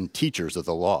priests and teachers of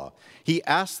the law, he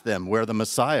asked them where the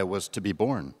Messiah was to be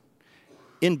born.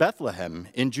 In Bethlehem,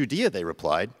 in Judea, they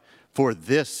replied, for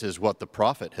this is what the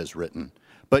prophet has written.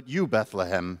 But you,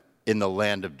 Bethlehem, in the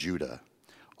land of Judah,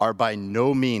 are by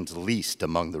no means least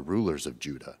among the rulers of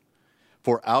Judah.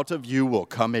 For out of you will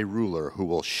come a ruler who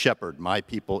will shepherd my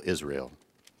people Israel.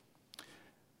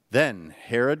 Then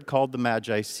Herod called the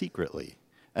Magi secretly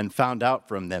and found out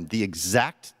from them the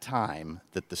exact time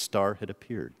that the star had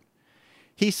appeared.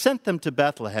 He sent them to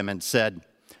Bethlehem and said,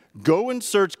 go and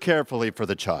search carefully for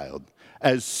the child.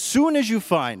 As soon as you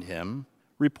find him,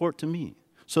 report to me,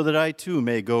 so that I too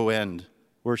may go and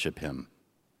worship him.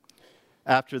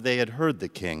 After they had heard the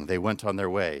king, they went on their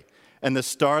way, and the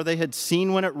star they had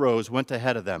seen when it rose went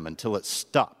ahead of them until it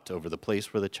stopped over the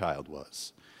place where the child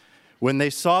was. When they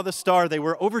saw the star, they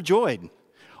were overjoyed.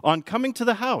 On coming to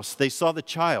the house, they saw the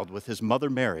child with his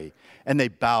mother Mary, and they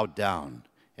bowed down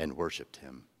and worshiped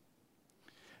him.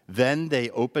 Then they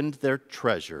opened their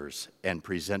treasures and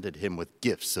presented him with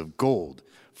gifts of gold,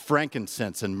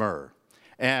 frankincense, and myrrh.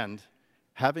 And,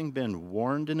 having been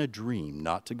warned in a dream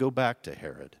not to go back to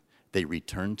Herod, they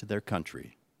returned to their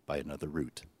country by another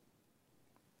route.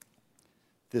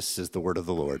 This is the word of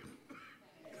the Lord.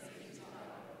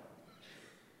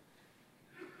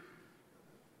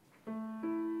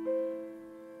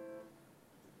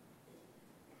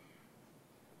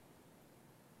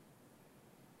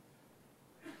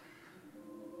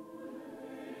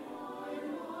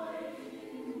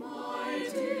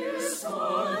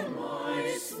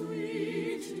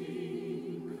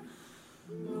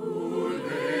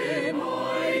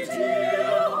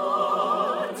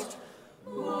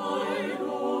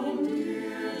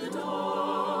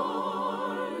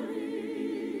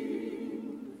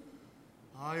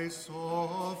 I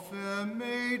saw a fair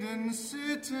maiden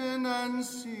sitting and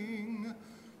sing.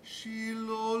 She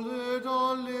lulled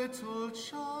a little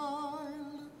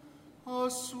child, a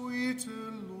sweet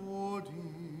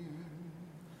lording.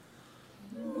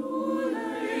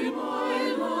 Lully,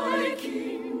 my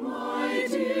king, my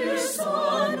dear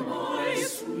son, my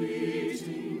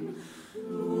sweeting.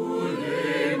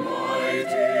 Lully, my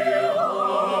dear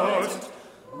heart,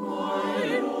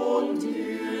 my own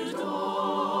dear darling.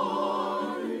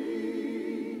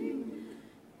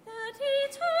 That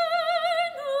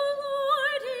eternal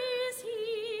Lord is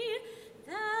He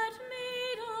that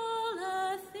made all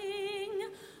a thing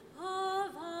of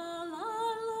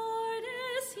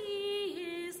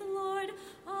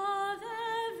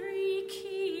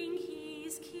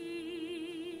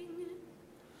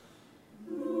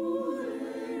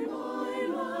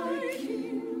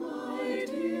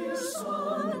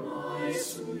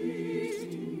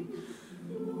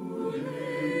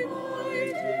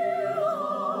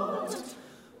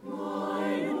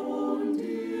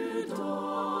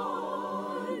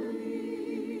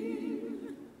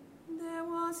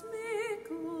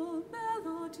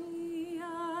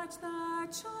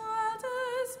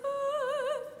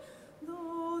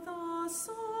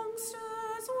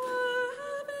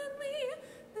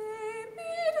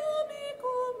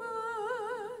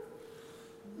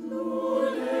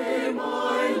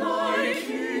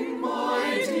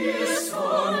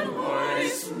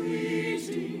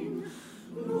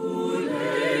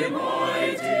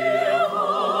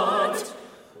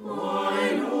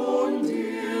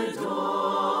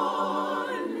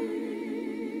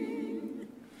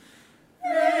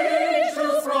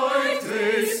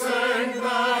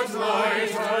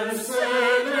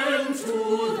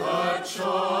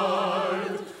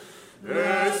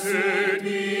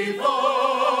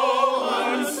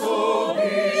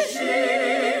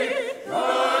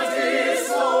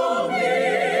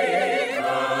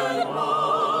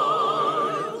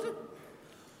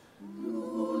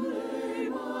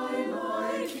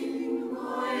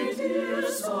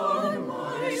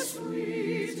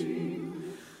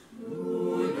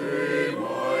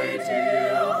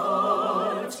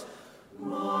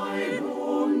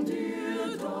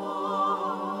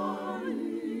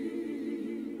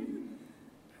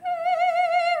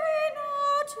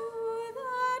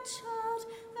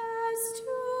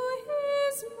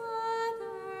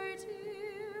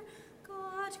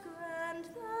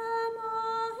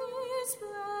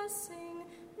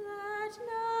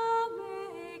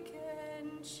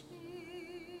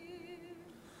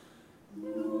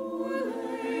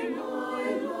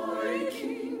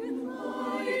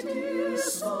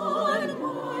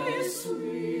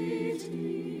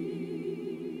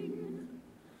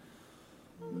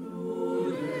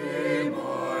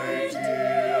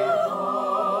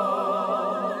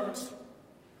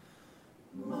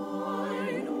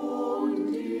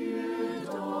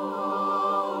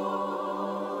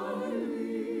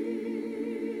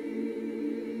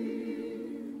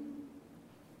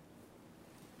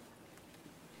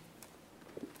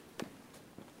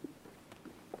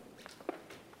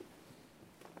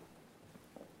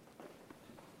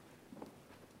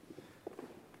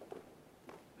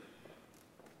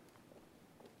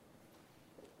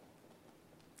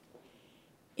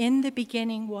In the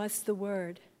beginning was the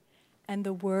Word, and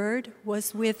the Word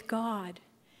was with God,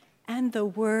 and the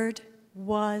Word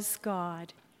was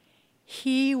God.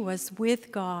 He was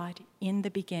with God in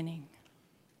the beginning.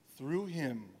 Through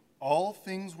him all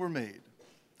things were made.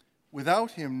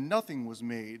 Without him nothing was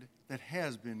made that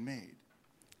has been made.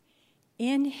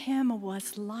 In him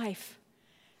was life,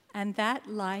 and that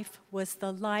life was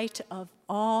the light of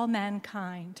all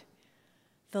mankind.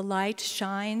 The light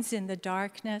shines in the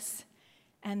darkness,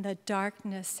 and the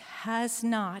darkness has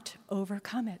not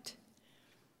overcome it.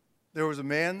 There was a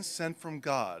man sent from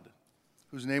God,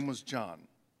 whose name was John.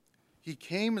 He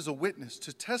came as a witness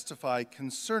to testify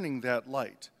concerning that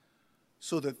light,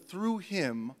 so that through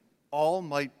him all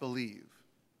might believe.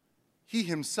 He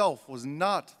himself was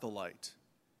not the light.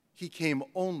 He came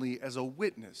only as a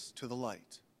witness to the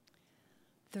light.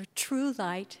 The true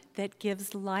light that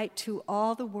gives light to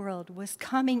all the world was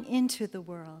coming into the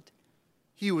world.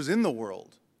 He was in the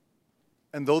world,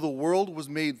 and though the world was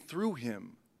made through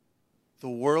him, the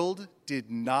world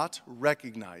did not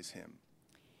recognize him.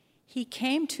 He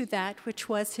came to that which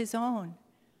was his own,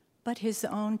 but his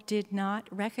own did not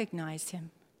recognize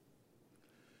him.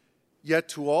 Yet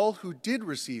to all who did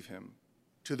receive him,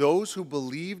 to those who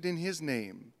believed in his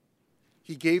name,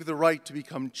 he gave the right to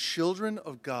become children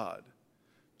of God,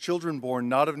 children born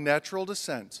not of natural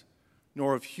descent,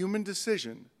 nor of human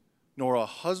decision, nor a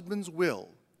husband's will,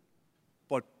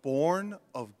 but born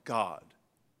of God.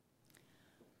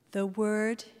 The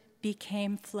Word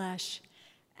became flesh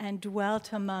and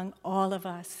dwelt among all of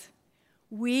us.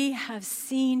 We have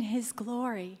seen his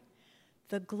glory,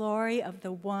 the glory of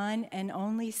the one and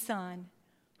only Son,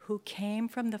 who came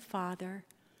from the Father,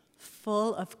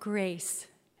 full of grace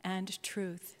and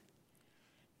truth.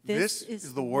 This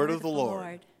is the word of the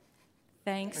Lord.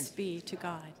 Thanks be to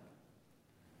God.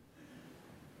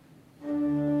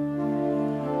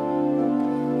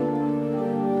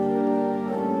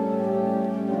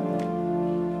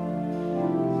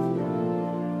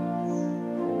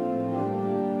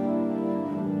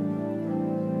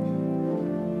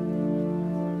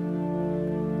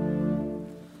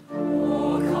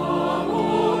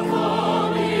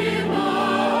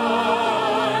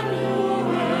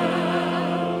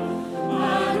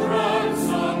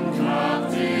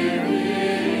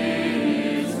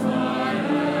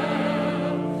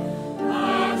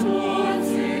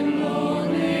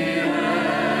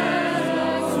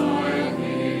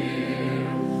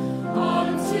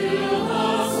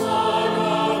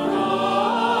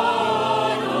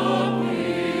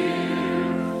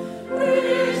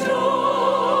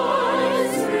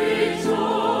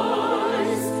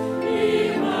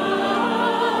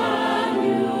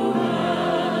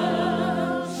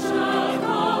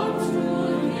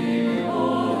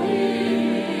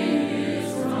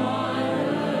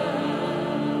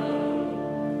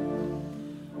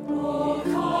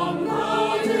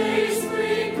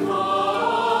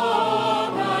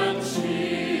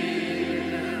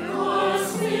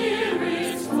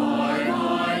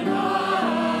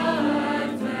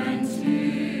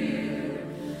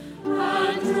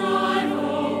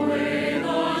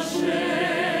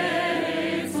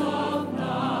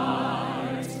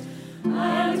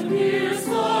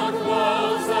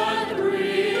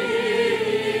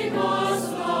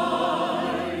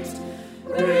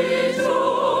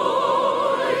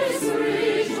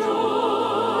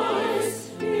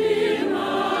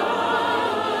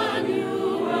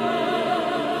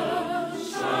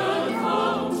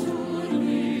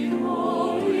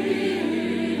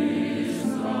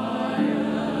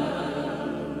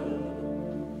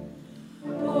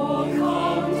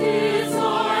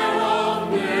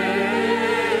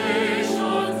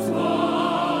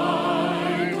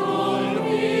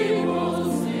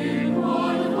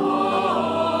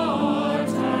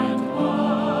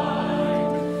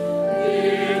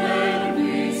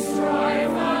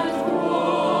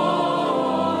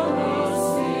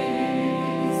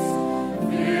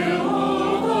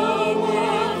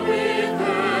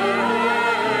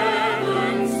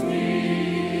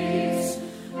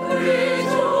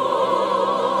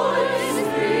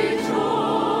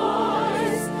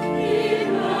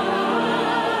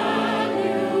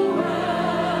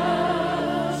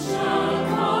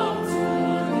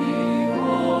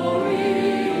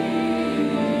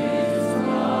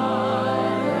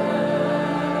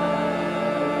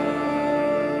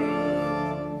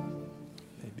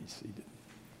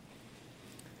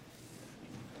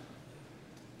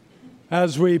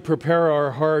 As we prepare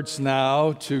our hearts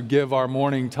now to give our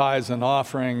morning tithes and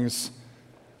offerings,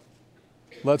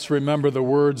 let's remember the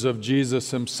words of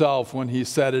Jesus himself when he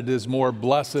said, "It is more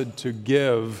blessed to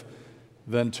give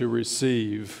than to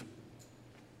receive."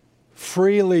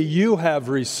 Freely you have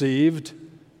received,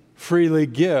 freely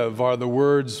give are the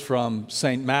words from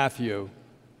St. Matthew,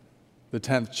 the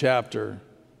 10th chapter.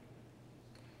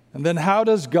 And then how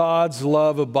does God's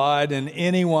love abide in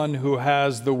anyone who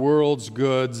has the world's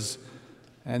goods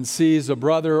and sees a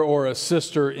brother or a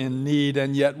sister in need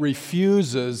and yet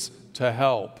refuses to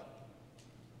help?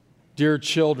 Dear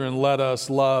children, let us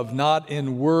love not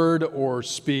in word or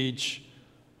speech,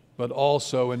 but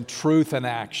also in truth and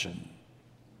action.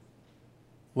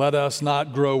 Let us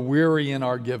not grow weary in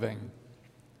our giving.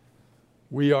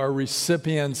 We are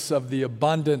recipients of the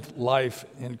abundant life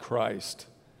in Christ.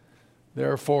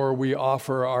 Therefore, we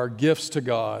offer our gifts to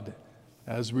God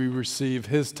as we receive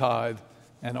His tithe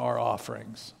and our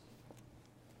offerings.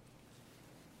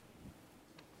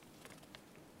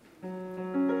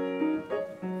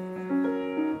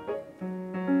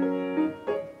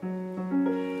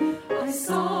 I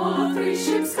saw 3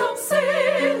 ships come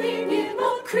sailing in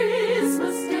on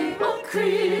Christmas Day, on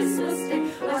Christmas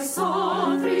Day. I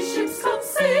saw 3 ships come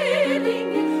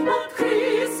sailing in on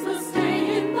Christmas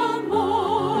Day in the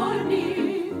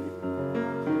morning.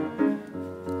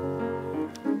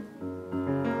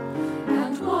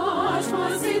 And what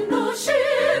was in those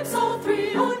ships, all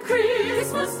 3 on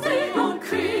Christmas Day, on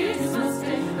Christmas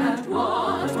Day? And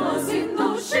what was in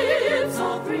those ships,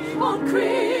 all 3 on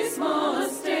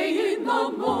Christmas Day in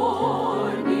the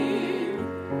morning?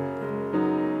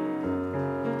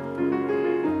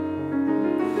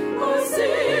 Our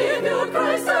Savior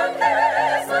Christ and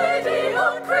His Lady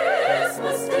on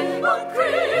Christmas Day, on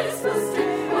Christmas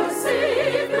Day. Our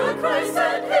Savior Christ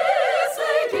and His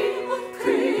Lady on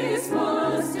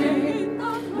Christmas Day in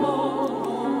the morning.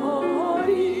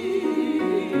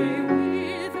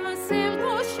 With us sailed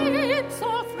those ships,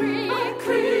 all 3 on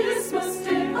Christmas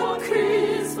Day, on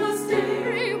Christmas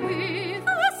Day. With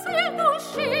us sailed those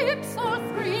ships, all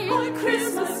 3 on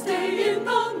Christmas Day in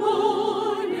the morning.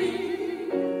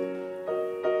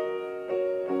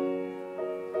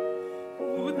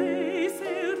 Oh, they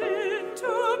sailed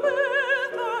into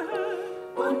Bethlehem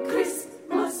on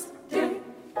Christmas Day.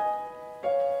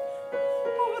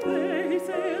 Oh, they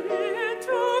sailed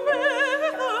into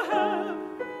Bethlehem.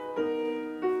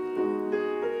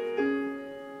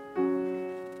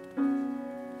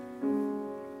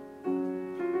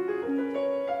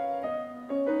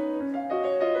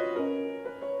 And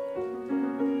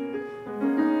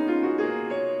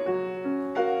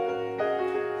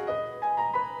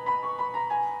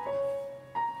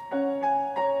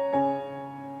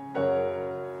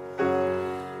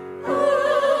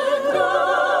all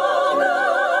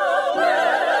the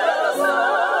bells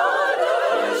on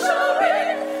earth shall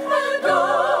ring, and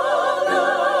all the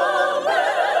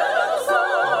bells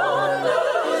on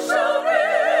earth shall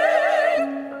ring.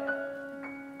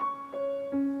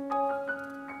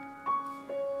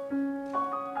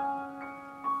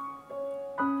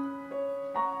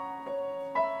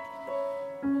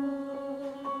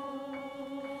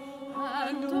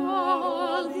 And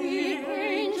all the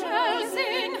angels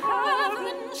in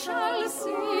heaven shall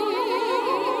sing.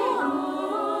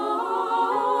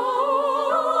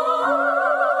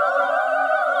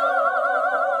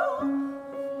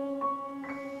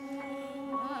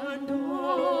 And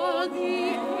all the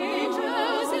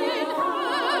angels in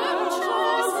heaven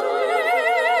shall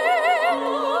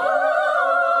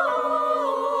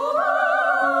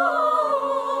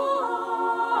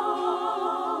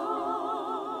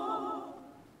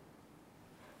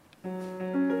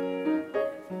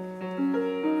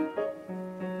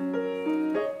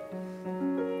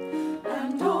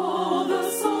And all the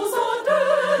souls on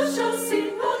earth shall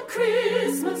sing on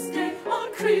Christmas Day,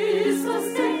 on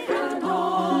Christmas Day. And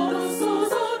all the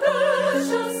souls on earth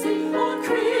shall sing on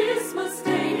Christmas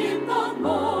Day in the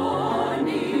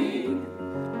morning.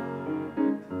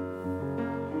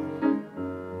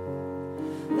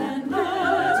 Then let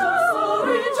us all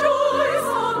rejoice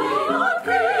on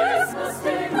Christmas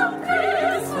Day, on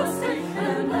Christmas Day.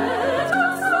 And let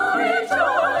us all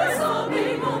rejoice on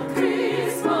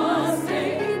Christmas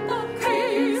Day, on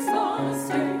Christmas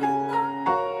Day,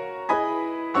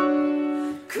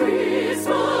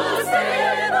 Christmas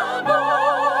Day in the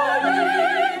morning.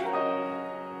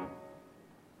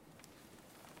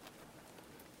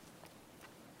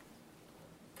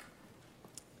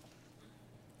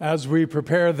 As we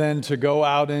prepare then to go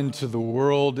out into the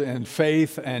world in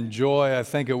faith and joy, I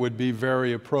think it would be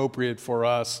very appropriate for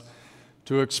us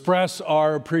to express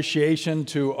our appreciation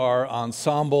to our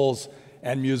ensembles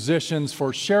and musicians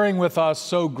for sharing with us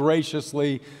so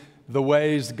graciously the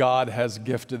ways God has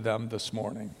gifted them this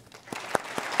morning.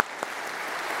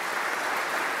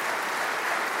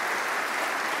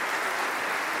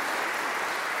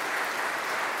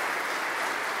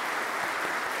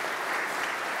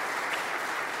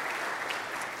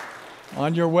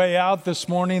 On your way out this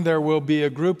morning, there will be a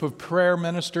group of prayer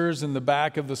ministers in the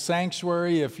back of the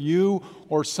sanctuary. If you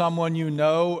or someone you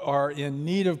know are in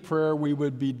need of prayer, we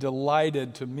would be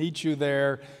delighted to meet you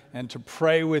there and to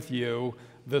pray with you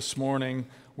this morning.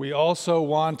 We also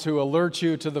want to alert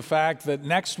you to the fact that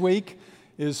next week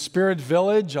is Spirit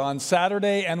Village on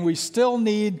Saturday, and we still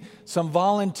need some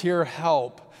volunteer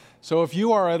help. So if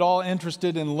you are at all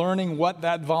interested in learning what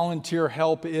that volunteer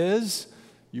help is,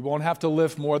 you won't have to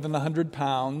lift more than 100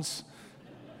 pounds.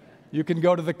 You can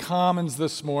go to the Commons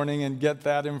this morning and get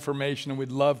that information, and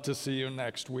we'd love to see you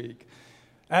next week.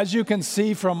 As you can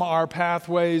see from our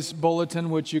Pathways bulletin,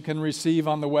 which you can receive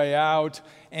on the way out,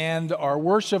 and our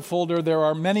worship folder, there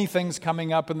are many things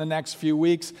coming up in the next few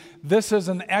weeks. This is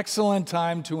an excellent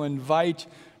time to invite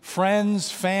friends,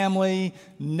 family,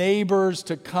 neighbors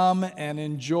to come and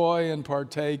enjoy and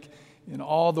partake in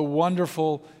all the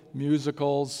wonderful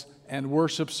musicals and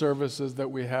worship services that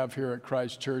we have here at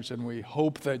Christ Church, and we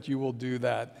hope that you will do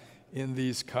that in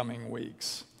these coming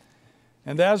weeks.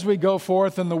 And as we go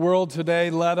forth in the world today,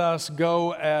 let us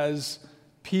go as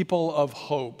people of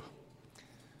hope.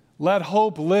 Let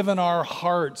hope live in our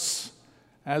hearts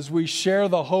as we share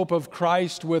the hope of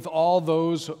Christ with all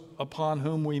those upon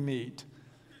whom we meet.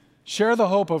 Share the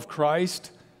hope of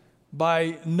Christ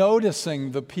by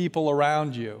noticing the people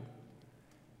around you.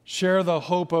 Share the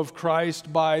hope of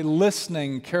Christ by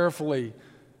listening carefully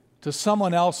to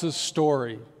someone else's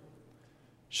story.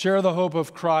 Share the hope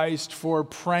of Christ for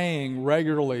praying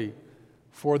regularly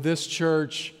for this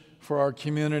church, for our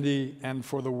community, and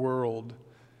for the world.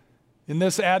 In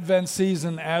this Advent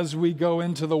season, as we go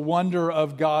into the wonder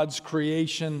of God's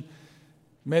creation,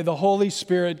 may the Holy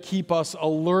Spirit keep us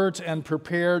alert and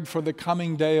prepared for the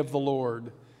coming day of the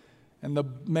Lord.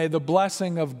 And may the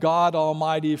blessing of God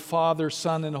Almighty, Father,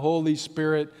 Son, and Holy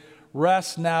Spirit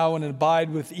rest now and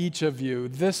abide with each of you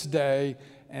this day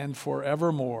and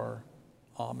forevermore.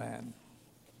 Amen.